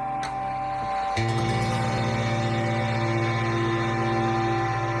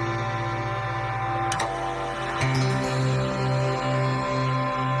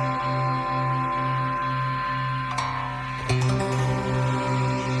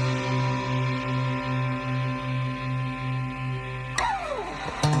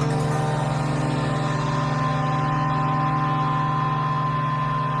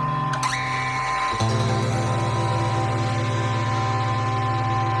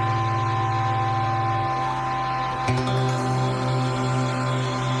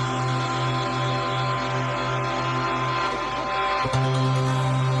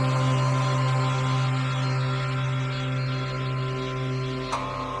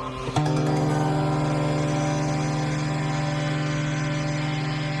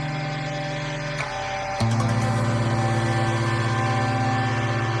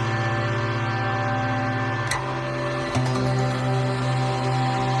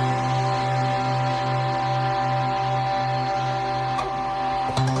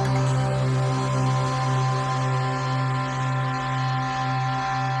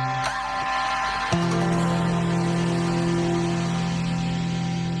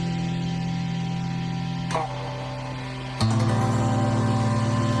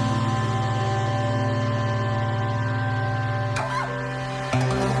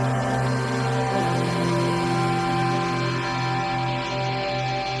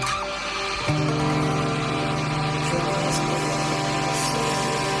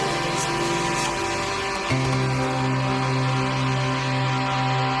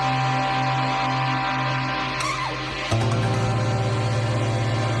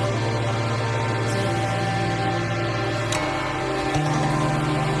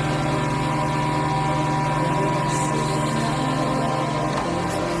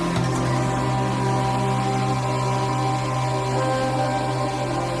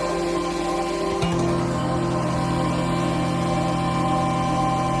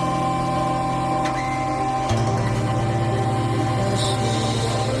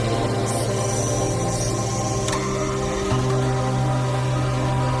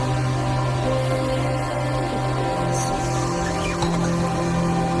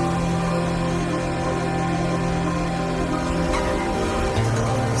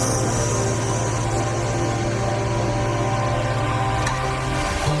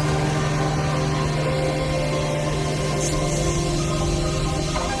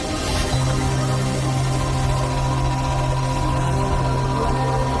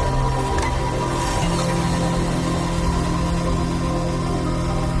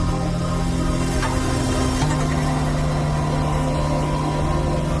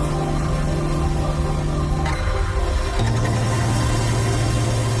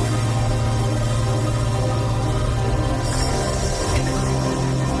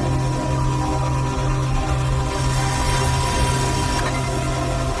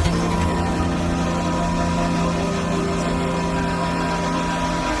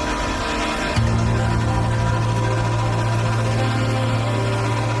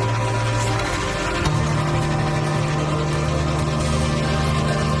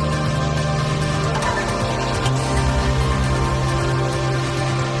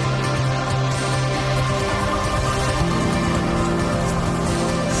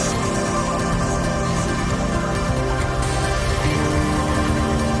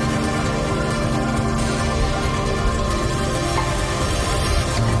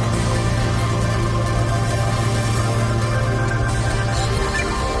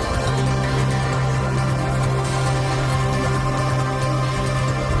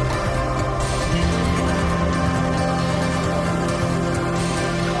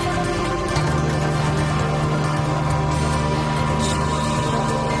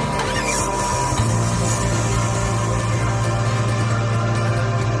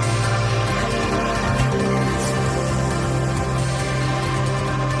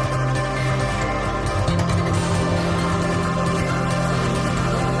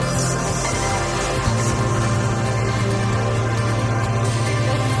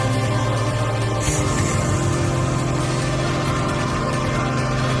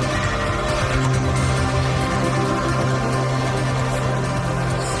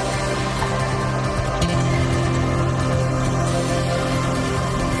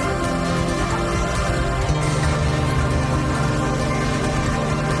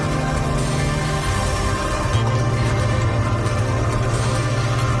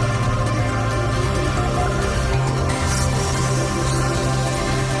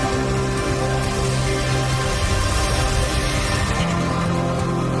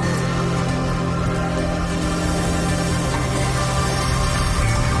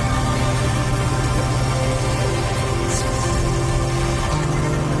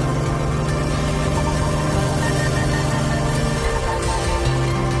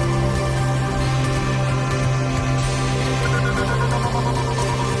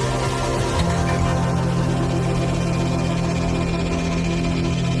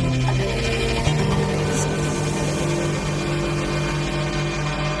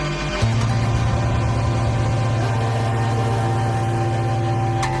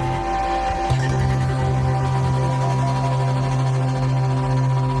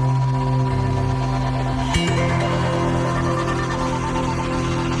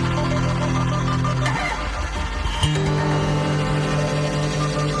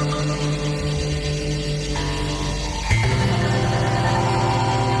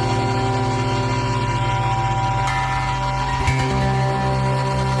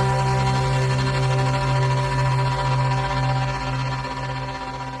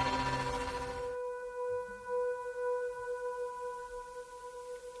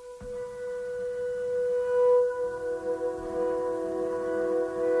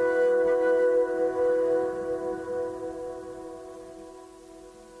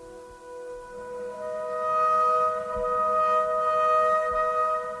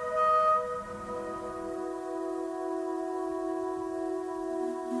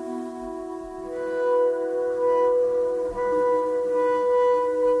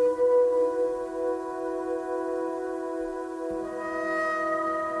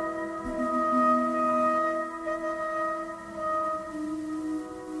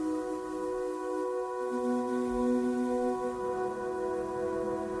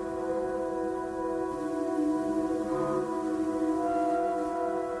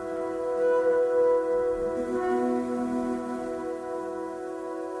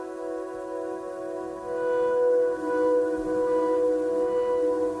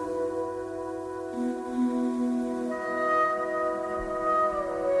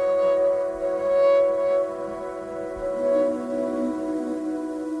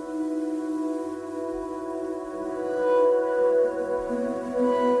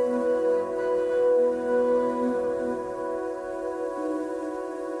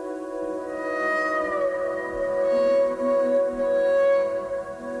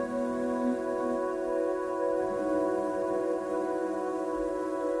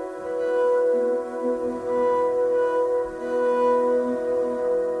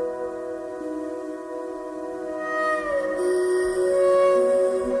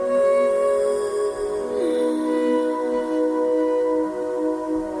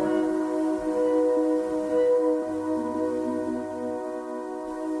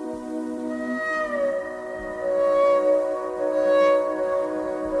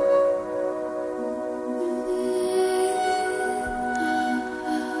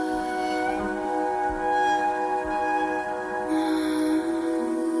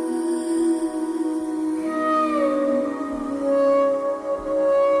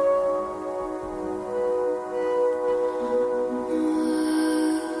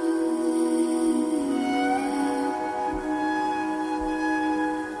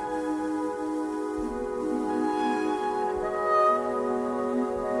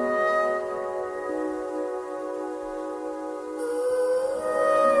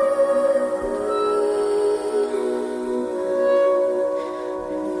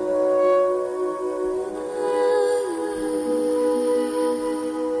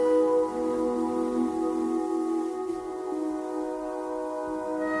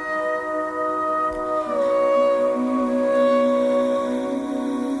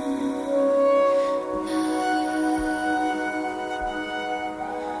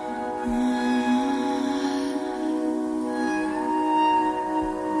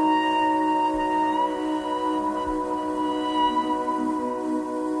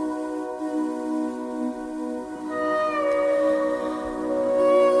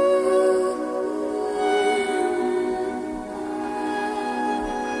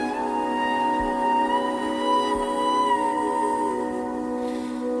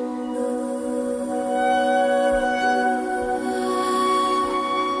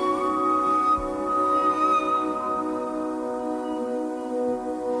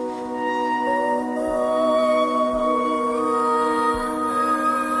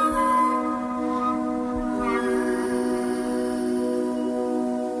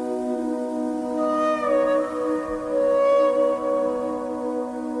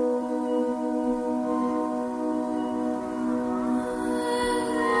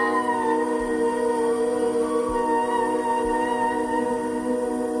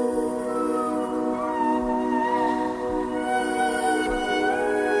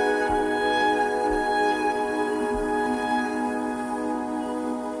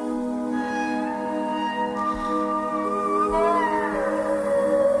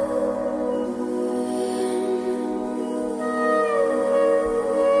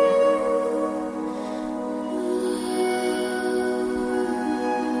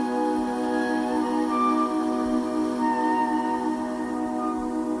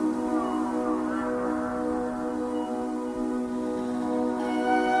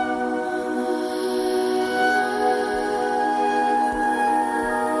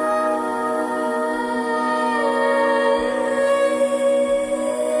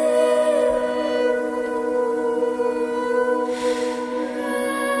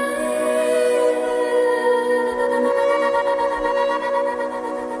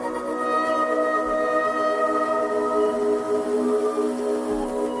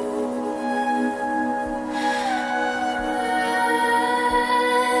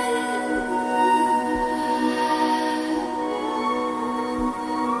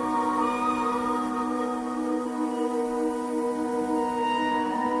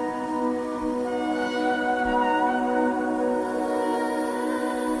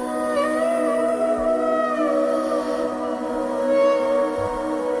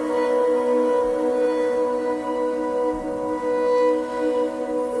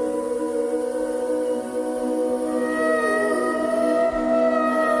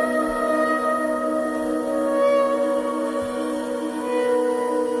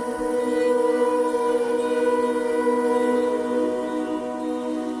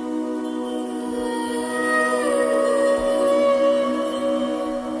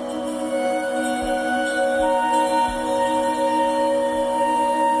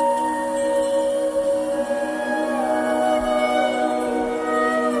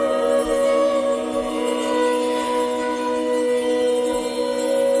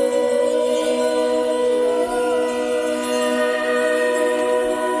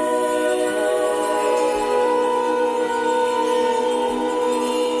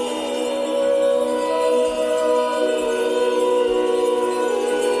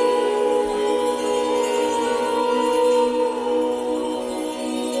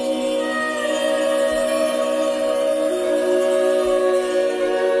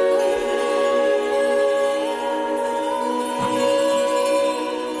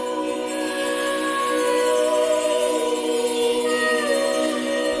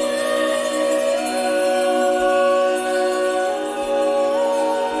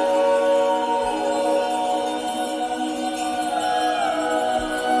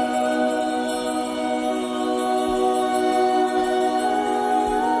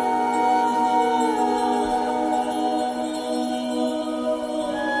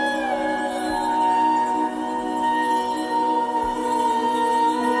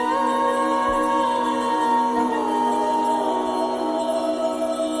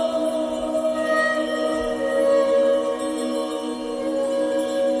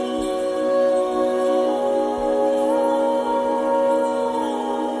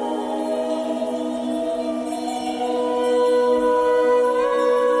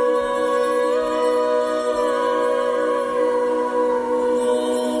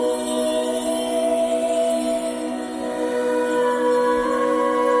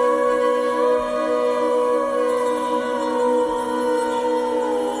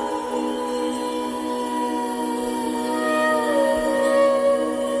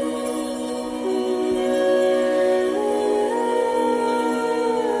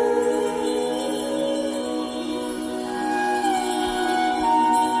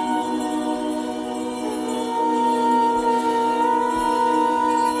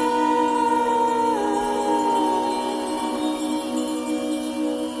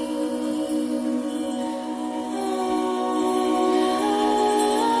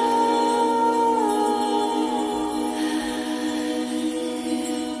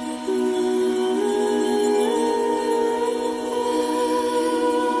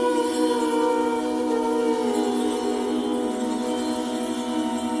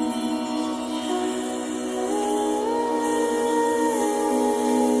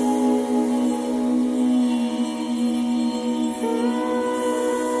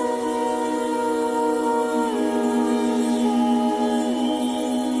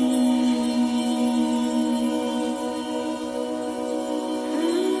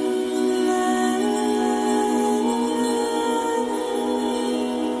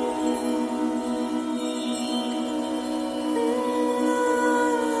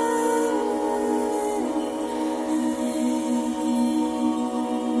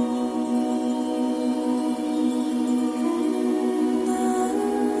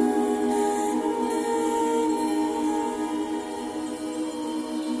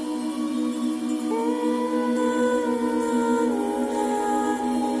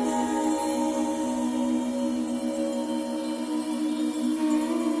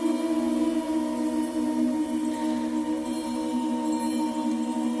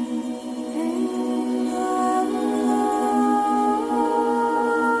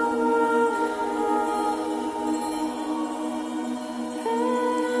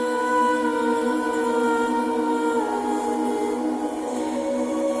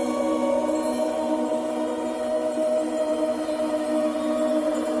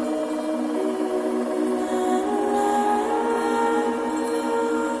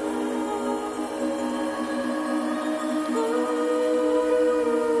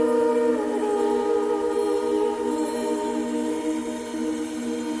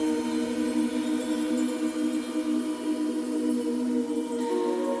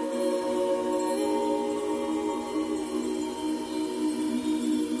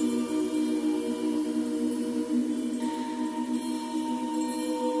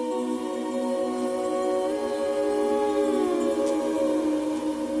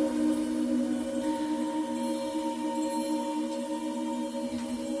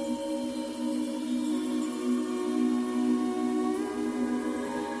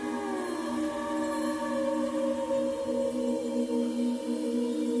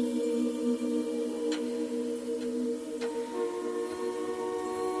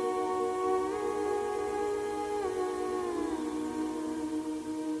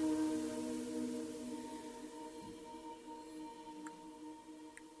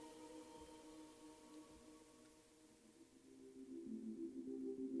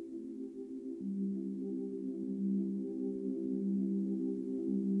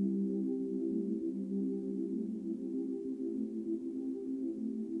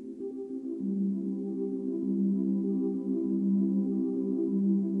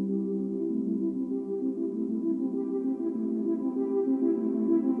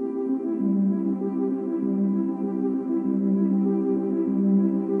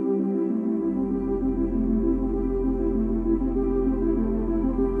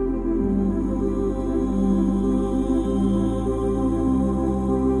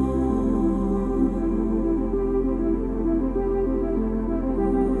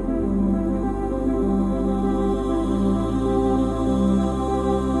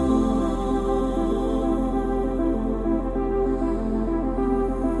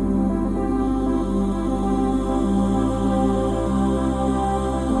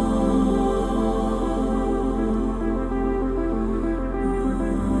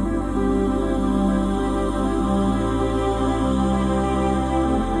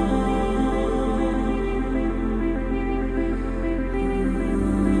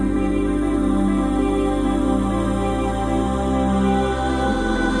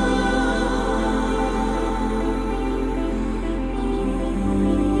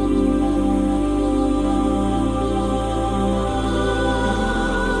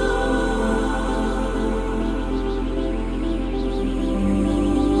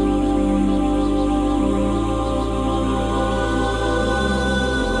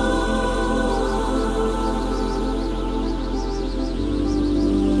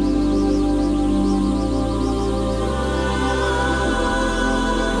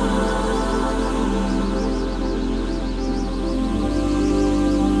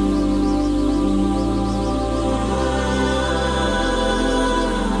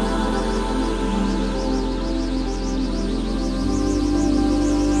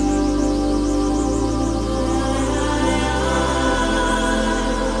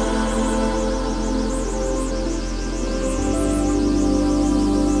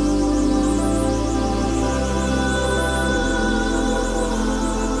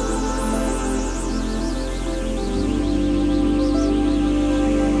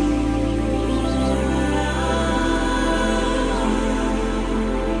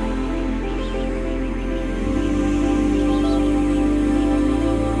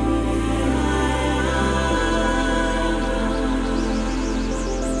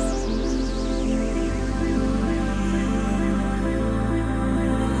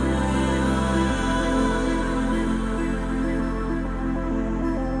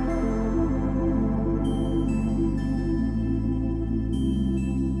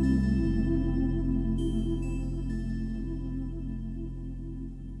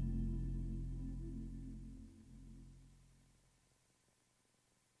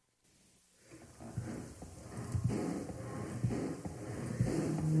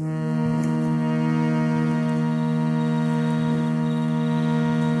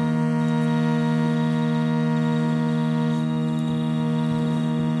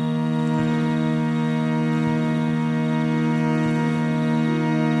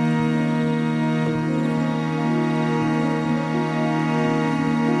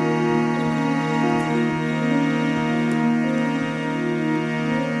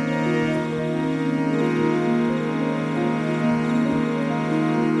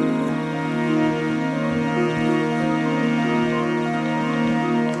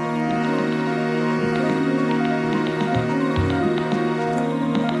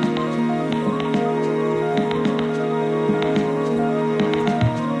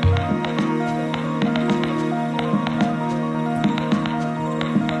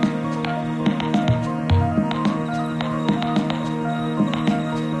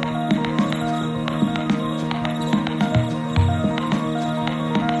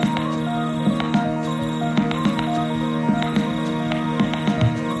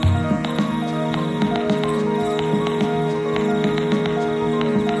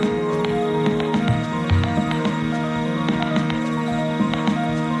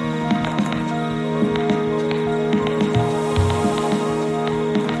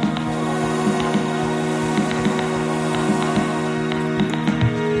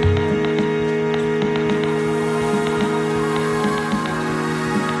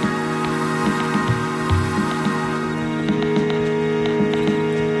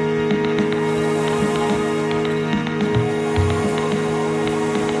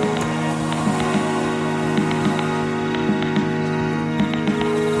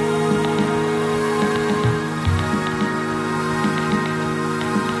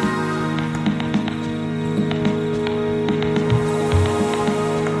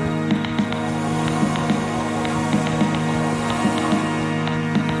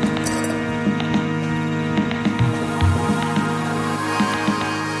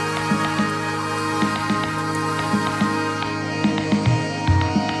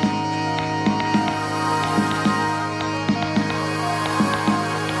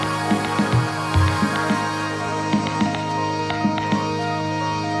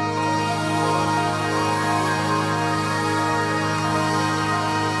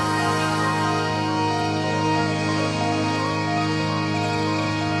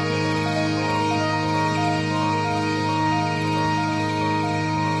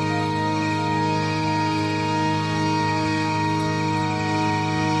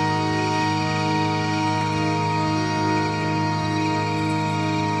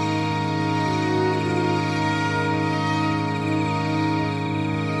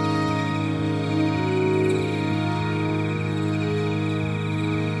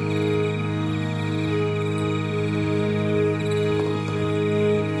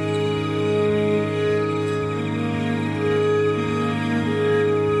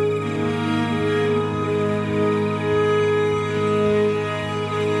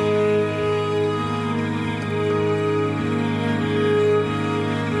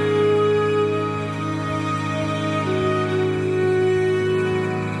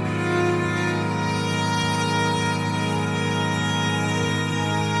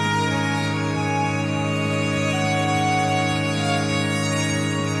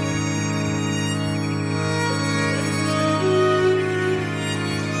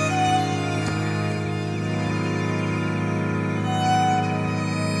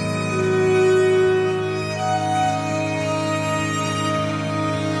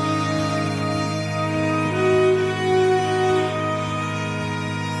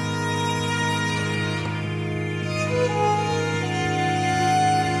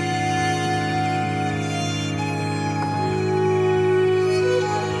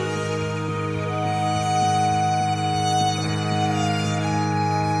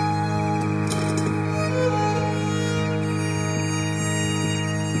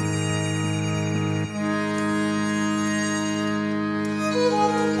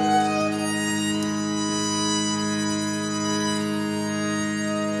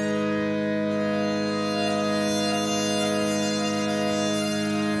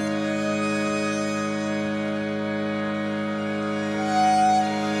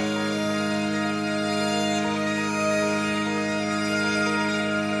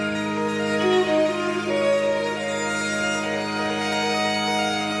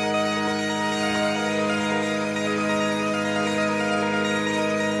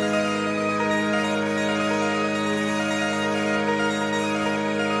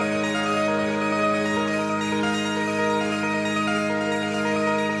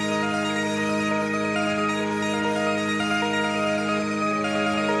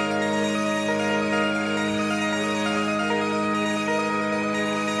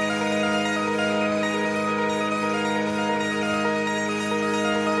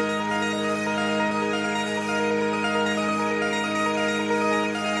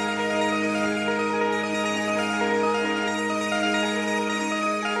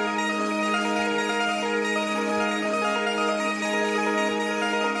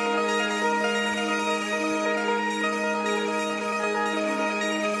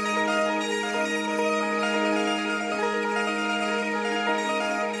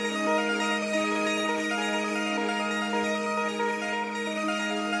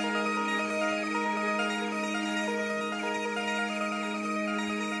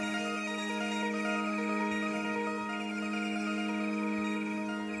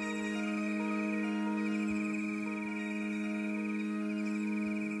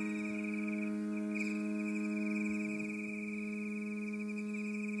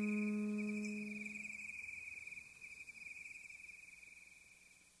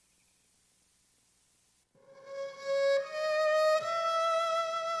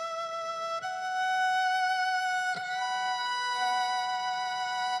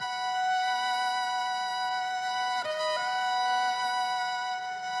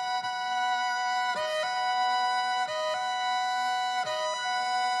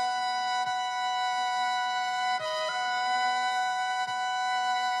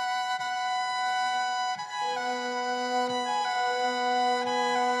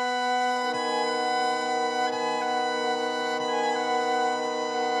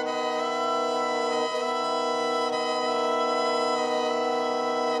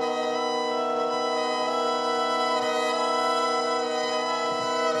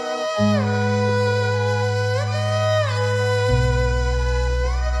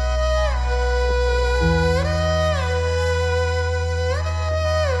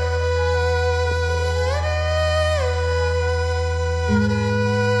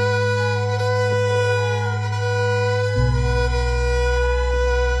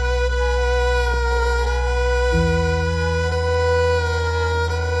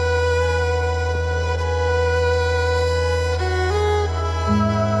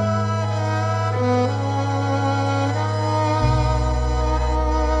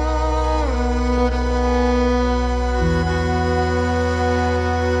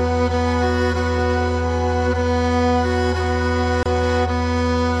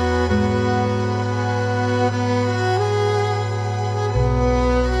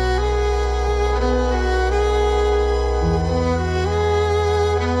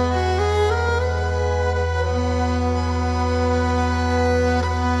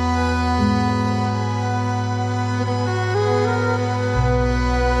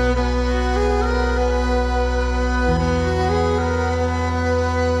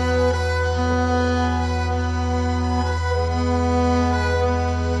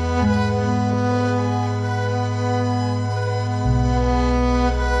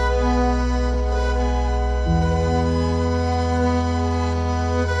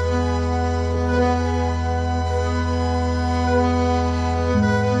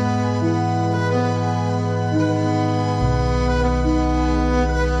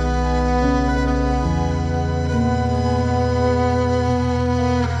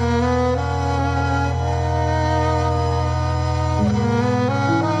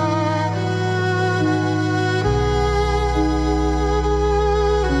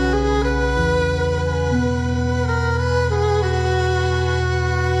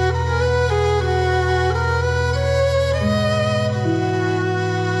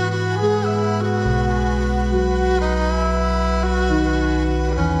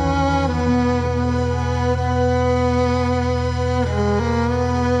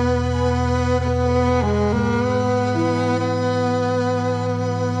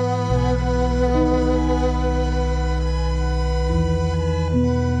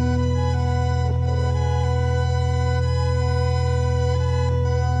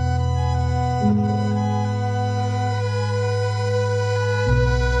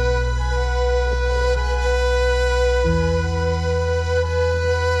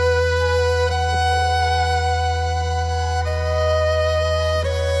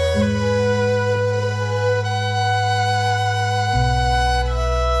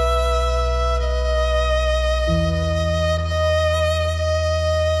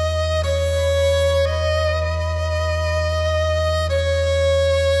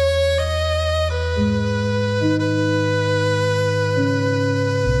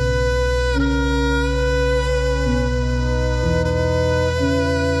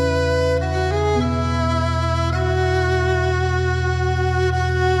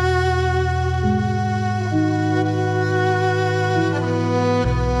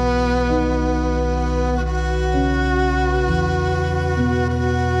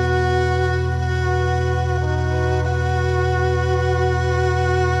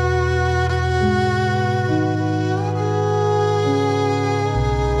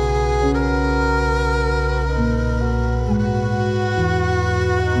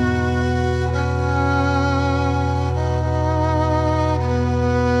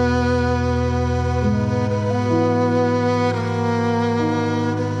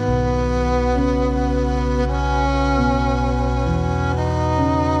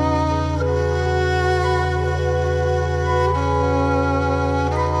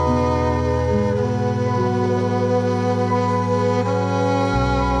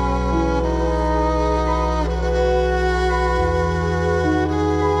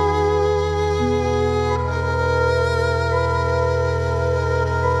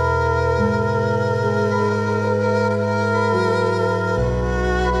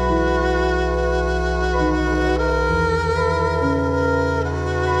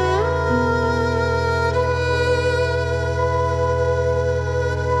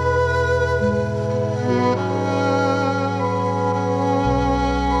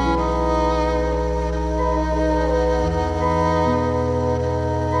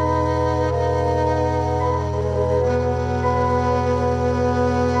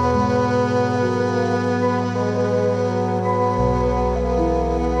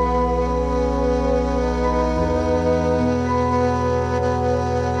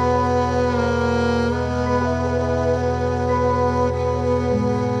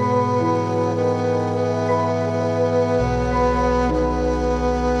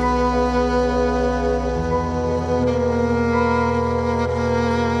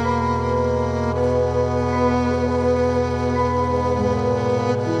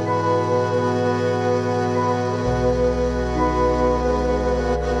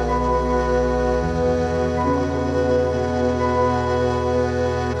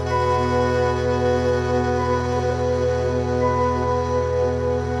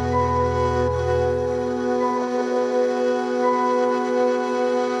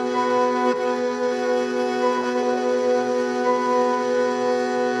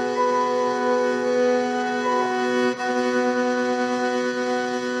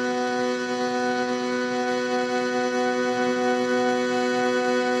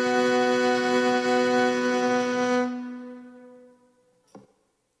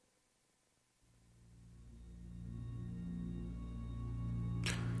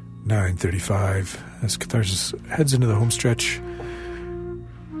 9:35 as Katharsis heads into the home stretch.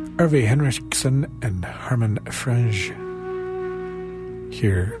 Hervé Henriksen and Harman Frange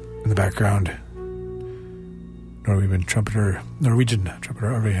here in the background. Norwegian trumpeter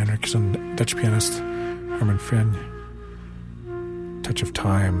Hervé Henriksen, Dutch pianist Harman Frange. Touch of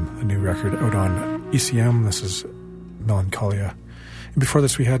Time, a new record out on ECM. This is Melancholia. And before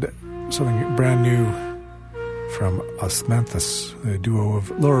this we had something brand new from Osmanthus, the duo of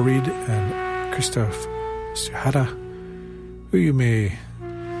Laura Reed and Christoph Suhada, who you may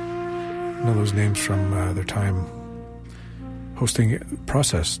know those names from their time hosting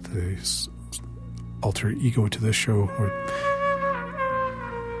Process, the alter ego to this show, where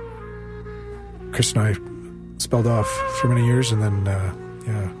Chris and I spelled off for many years, and then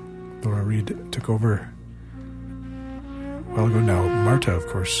Laura Reed took over a while ago now. Marta, of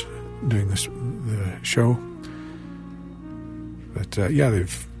course, doing the show. But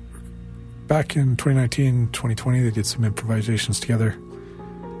they've back in 2019, 2020, they did some improvisations together,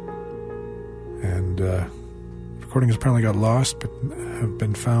 and recordings apparently got lost, but have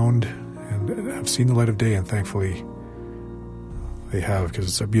been found and have seen the light of day, and thankfully they have, because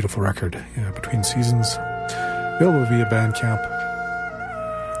it's a beautiful record. Between Seasons, available via Bandcamp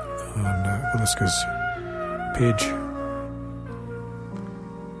on Valiska's page.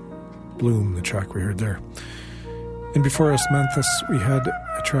 Bloom, the track we heard there. And before Osmanthus, we had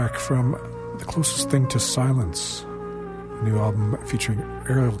a track from The Closest Thing to Silence, a new album featuring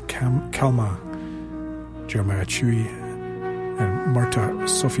Ariel Kalma, Jeremiah Chewy, and Marta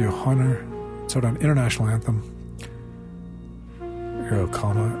Sofia Honor. It's out on International Anthem. Ariel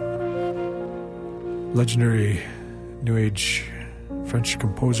Kalma, legendary New Age French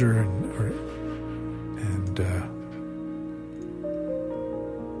composer and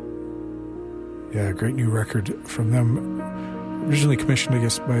great new record from them. Originally commissioned, I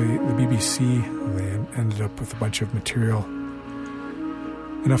guess, by the BBC. They ended up with a bunch of material,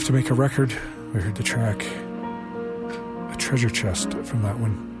 enough to make a record. We heard the track A Treasure Chest from that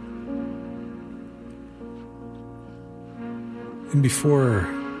one. And before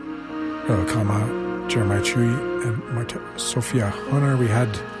Kalma, Jeremiah Chewy, and Marta Sofia Honor, we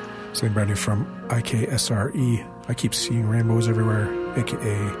had something brand new from IKSRE, I Keep Seeing Rainbows Everywhere,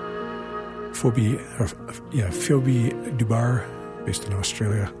 aka Phoebe Dubar, based in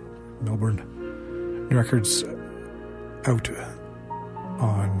Australia, Melbourne. New records out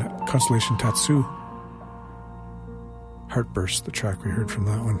on Constellation Tatsu. Heartburst, the track we heard from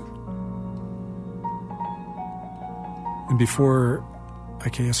that one. And before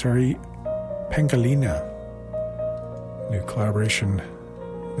IKSRE, Pengalina, new collaboration,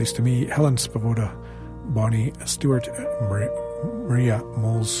 at least to me, Helen Spavoda, Bonnie Stewart, Maria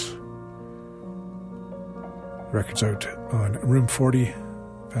Moles. Records out on Room 40,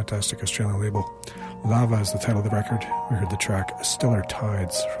 fantastic Australian label. Lava is the title of the record. We heard the track Stellar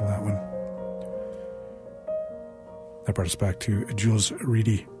Tides from that one. That brought us back to Jules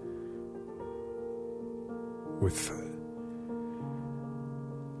Reedy with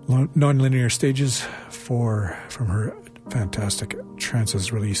Non-Linear Stages from her fantastic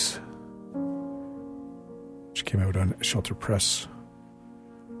Trances release, which came out on Shelter Press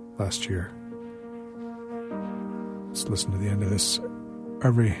last year. Let's listen to the end of this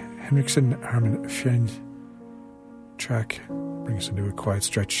Hervé Henriksen, Harman Frange track. Bring us into a quiet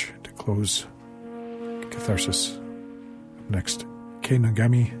stretch to close Katharsis. Up next, Kei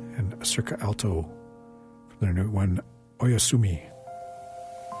Nagami and Circa Alto from their new one, Oyasumi.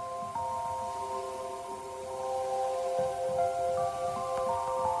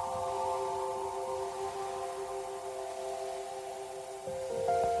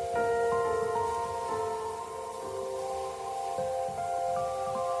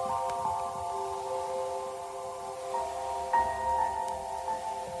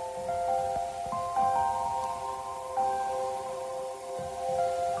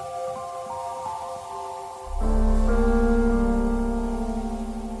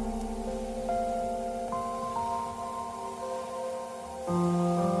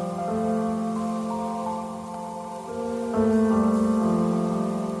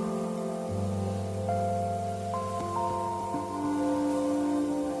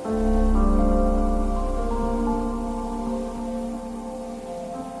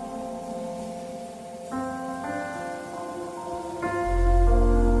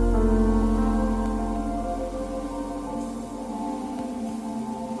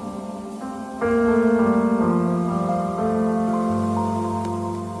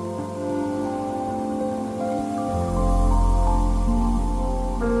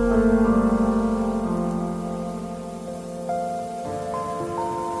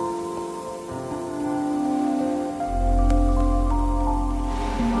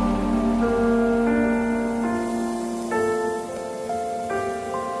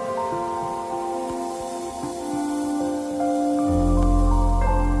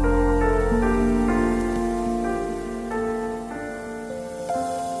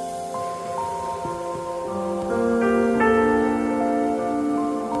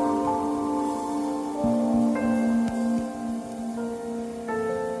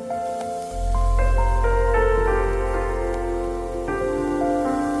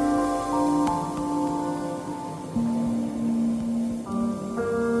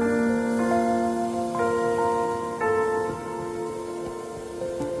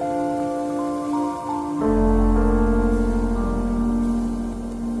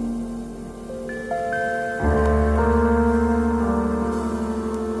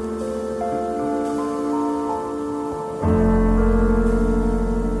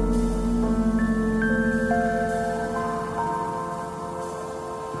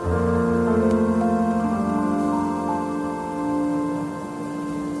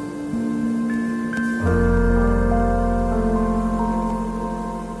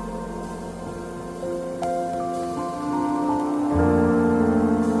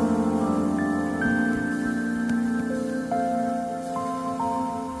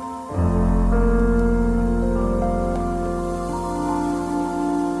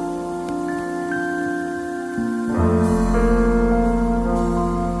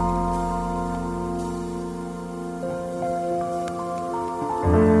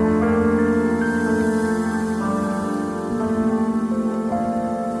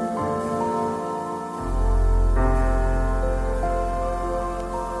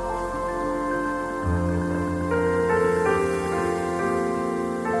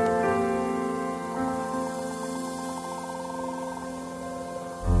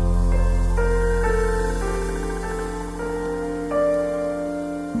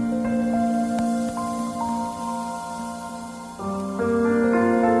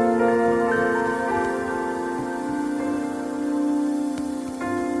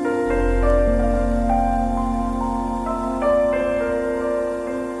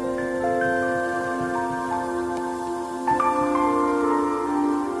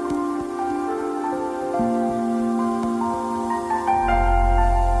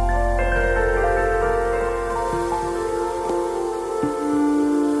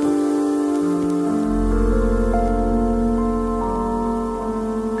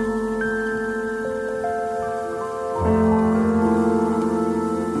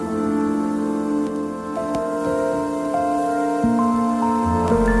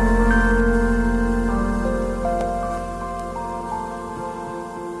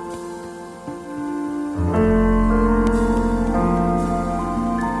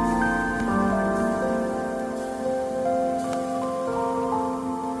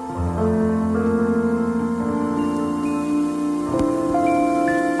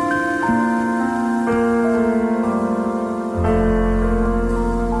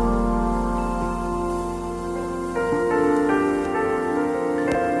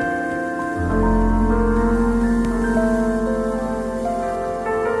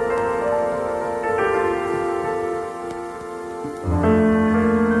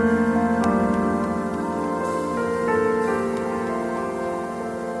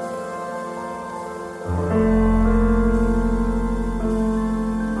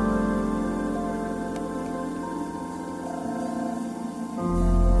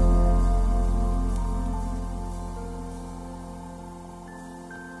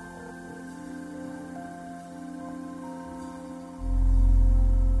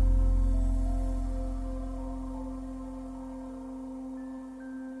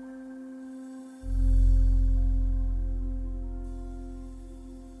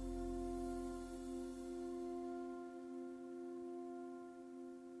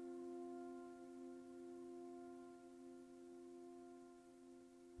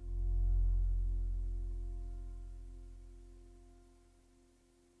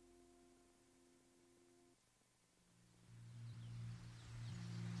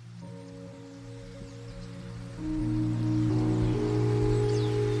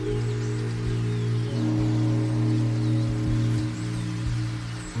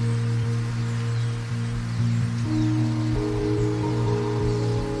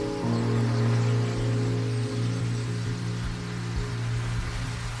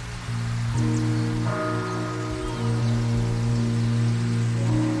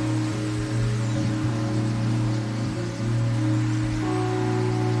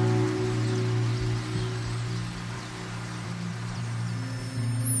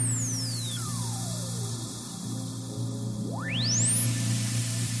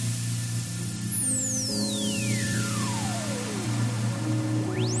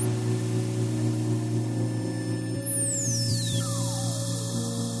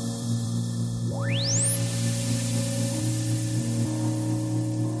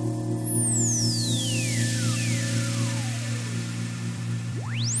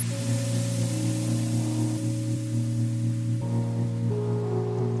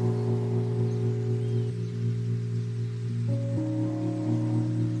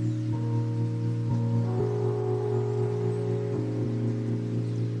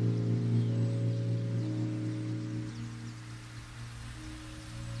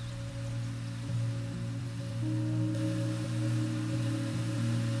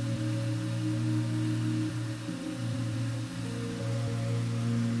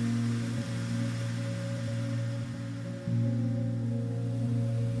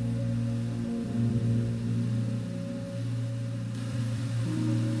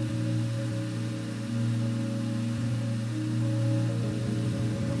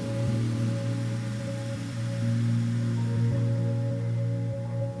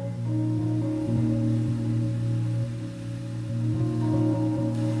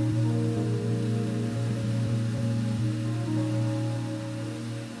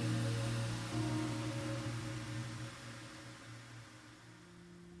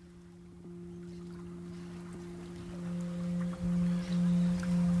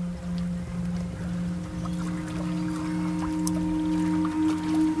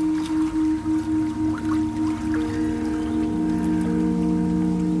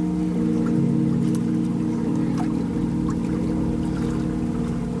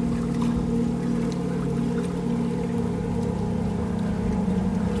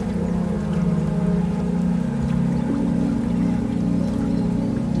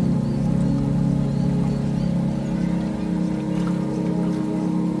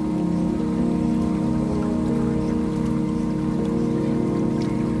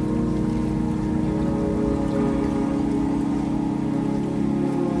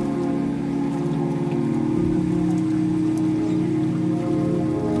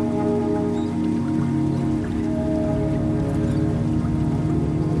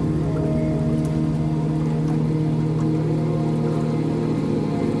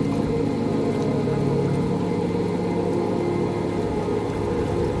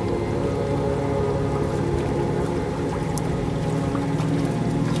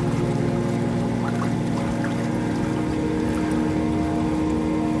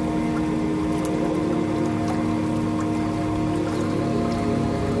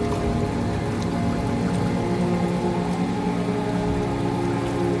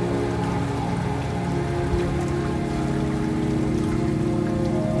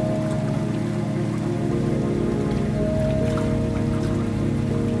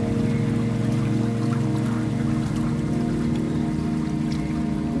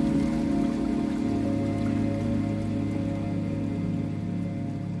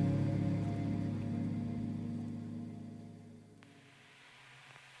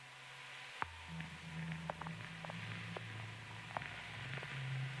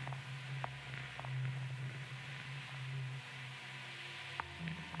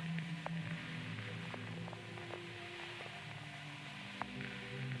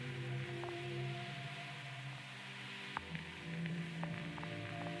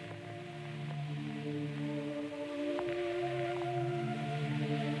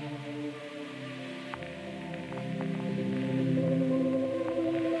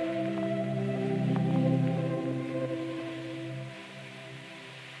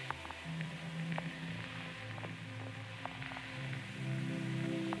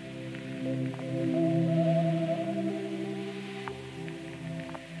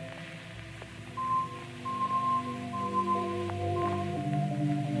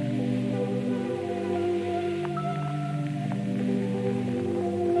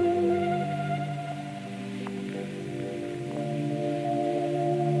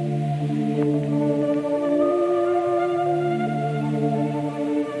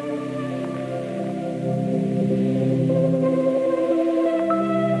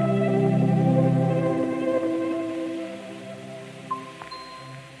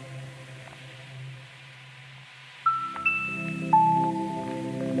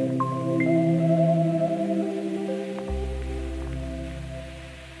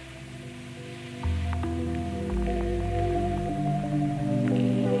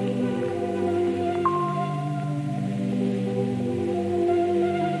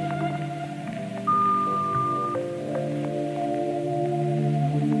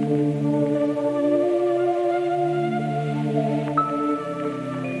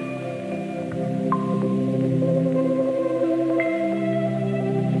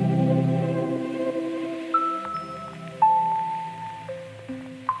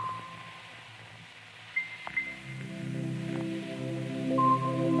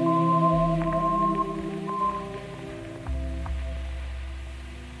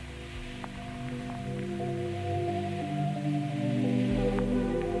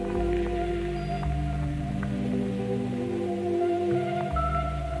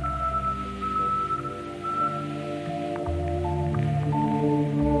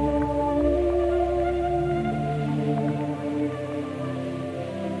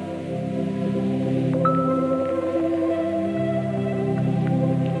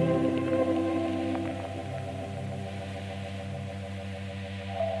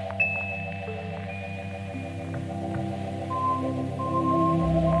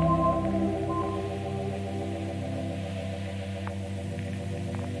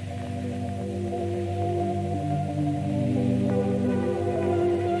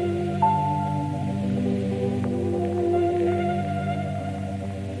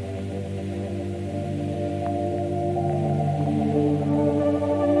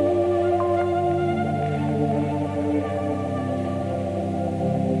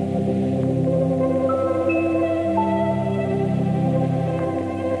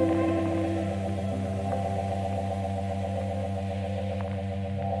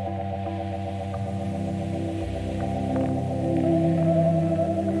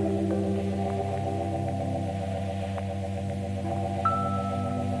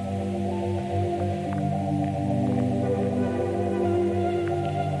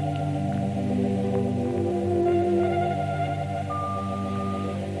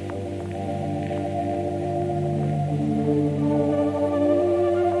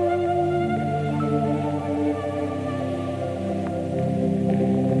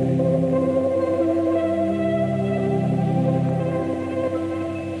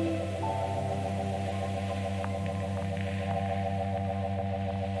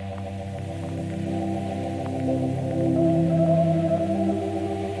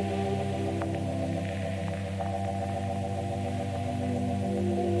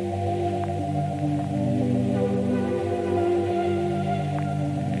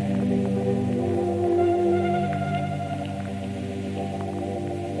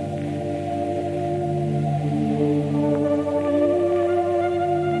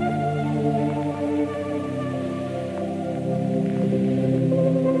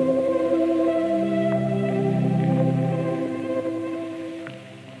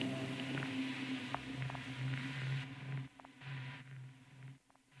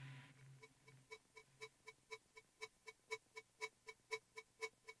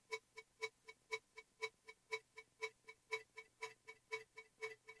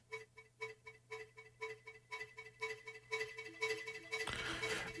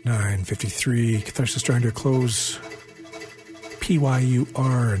 9:53, Katharsis drawing to a close.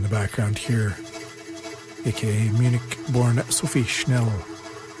 PYUR in the background here, aka Munich-born Sophie Schnell,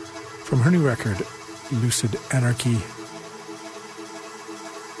 from her new record, Lucid Anarchy,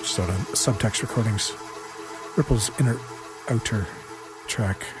 just out on Subtext Recordings. Ripple's Inner Outer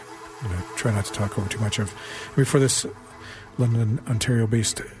track, I'm going to try not to talk over too much of. And before this, London,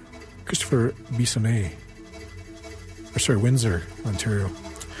 Ontario-based Christopher Bissonnet, Windsor, Ontario.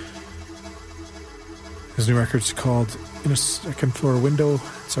 His new record's called In a Second Floor Window.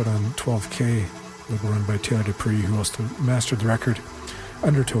 It's out on 12K, label run by Taylor Dupree, who also mastered the record.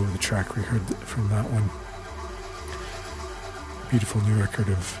 Undertow, the track we heard from that one. Beautiful new record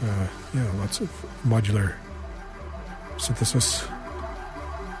of, lots of modular synthesis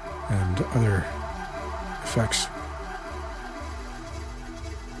and other effects.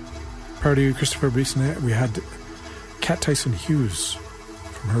 Prior to Christopher Bissonnet, we had Kat Tyson Hughes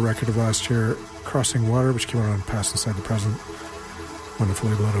from her record of last year, Crossing Water, which came out on Past Inside the Present. Wonderful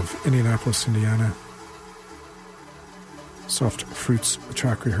label out of Indianapolis, Indiana. Soft Fruits, the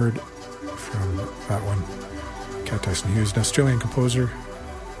track we heard from that one. Kat Tyson Hughes, an Australian composer.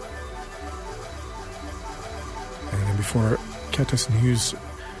 And then before Kat Tyson Hughes,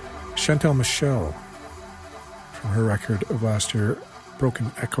 Chantal Michel from her record of last year,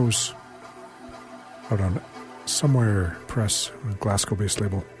 Broken Echoes, out on Somewhere Press, a Glasgow-based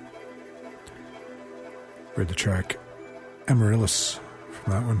label. Heard the track Amaryllis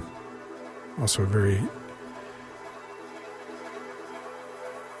from that one. Also a very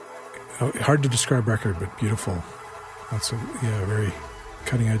hard to describe record, but beautiful. Lots of, very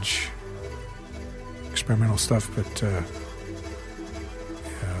cutting edge experimental stuff, but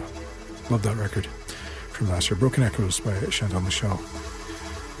love that record from last year. Broken Echoes by Chantal Michel.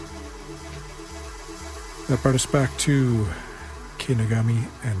 That brought us back to Kei Nagami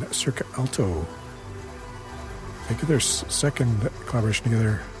and Circa Alto. I think their second collaboration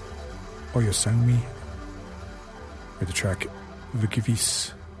together, Oyosangmi, with the track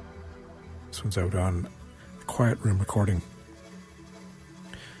Vikivis. This one's out on a Quiet Room recording.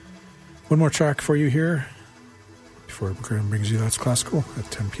 One more track for you here before Graham brings you That's Classical at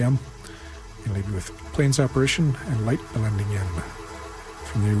 10 p.m. I'll leave you with Plains Apparition and Light Blending In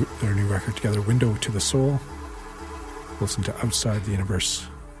from their new record together, Window to the Soul. Listen to Outside the Universe.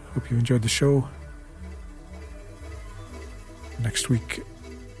 Hope you enjoyed the show. Next week,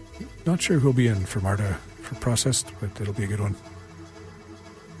 not sure who'll be in for Marta for Processed, but it'll be a good one.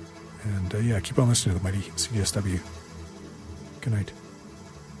 And keep on listening to the mighty CJSW. Good night.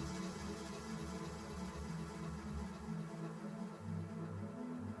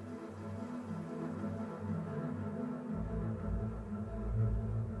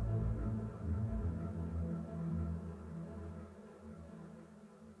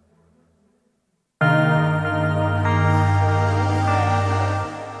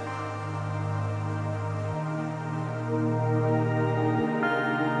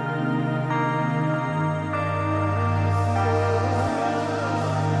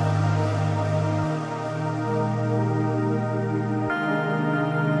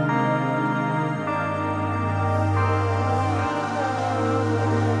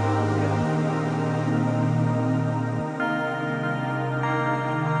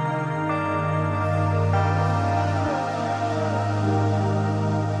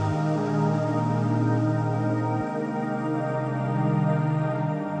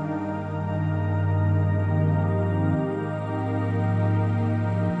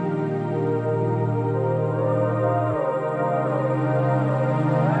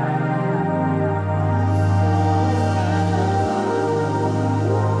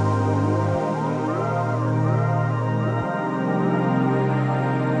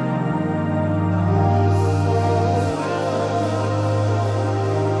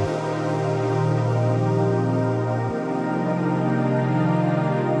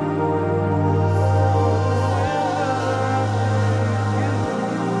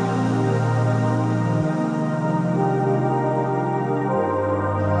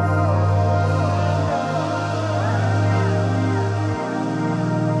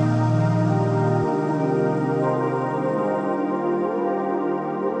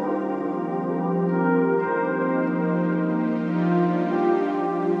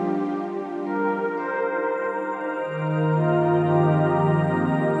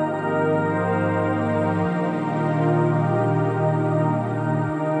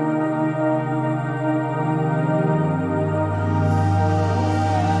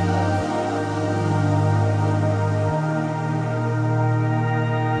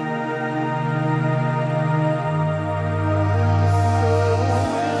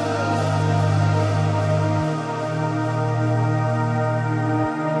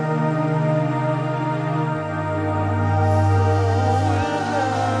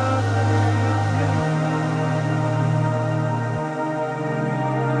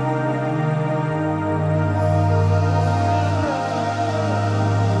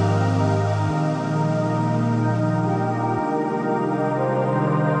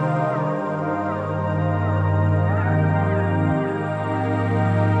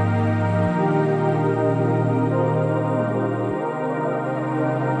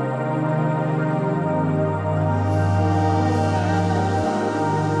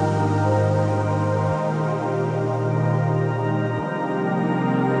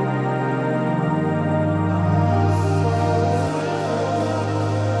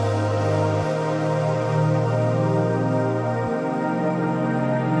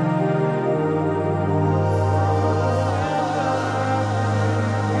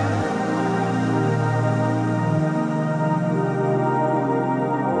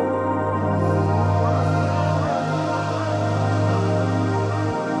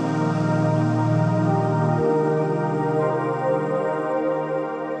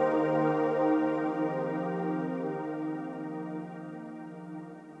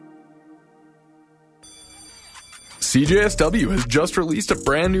 CJSW has just released a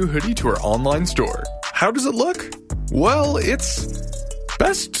brand new hoodie to our online store. How does it look? Well, it's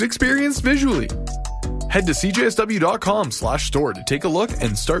best experienced visually. Head to cjsw.com/store to take a look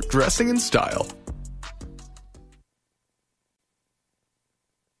and start dressing in style.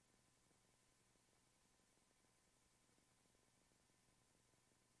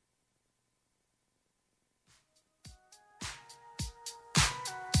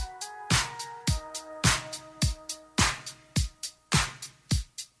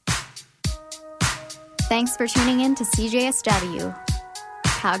 Thanks for tuning in to CJSW,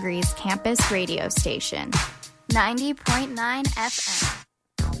 Calgary's campus radio station, 90.9 FM.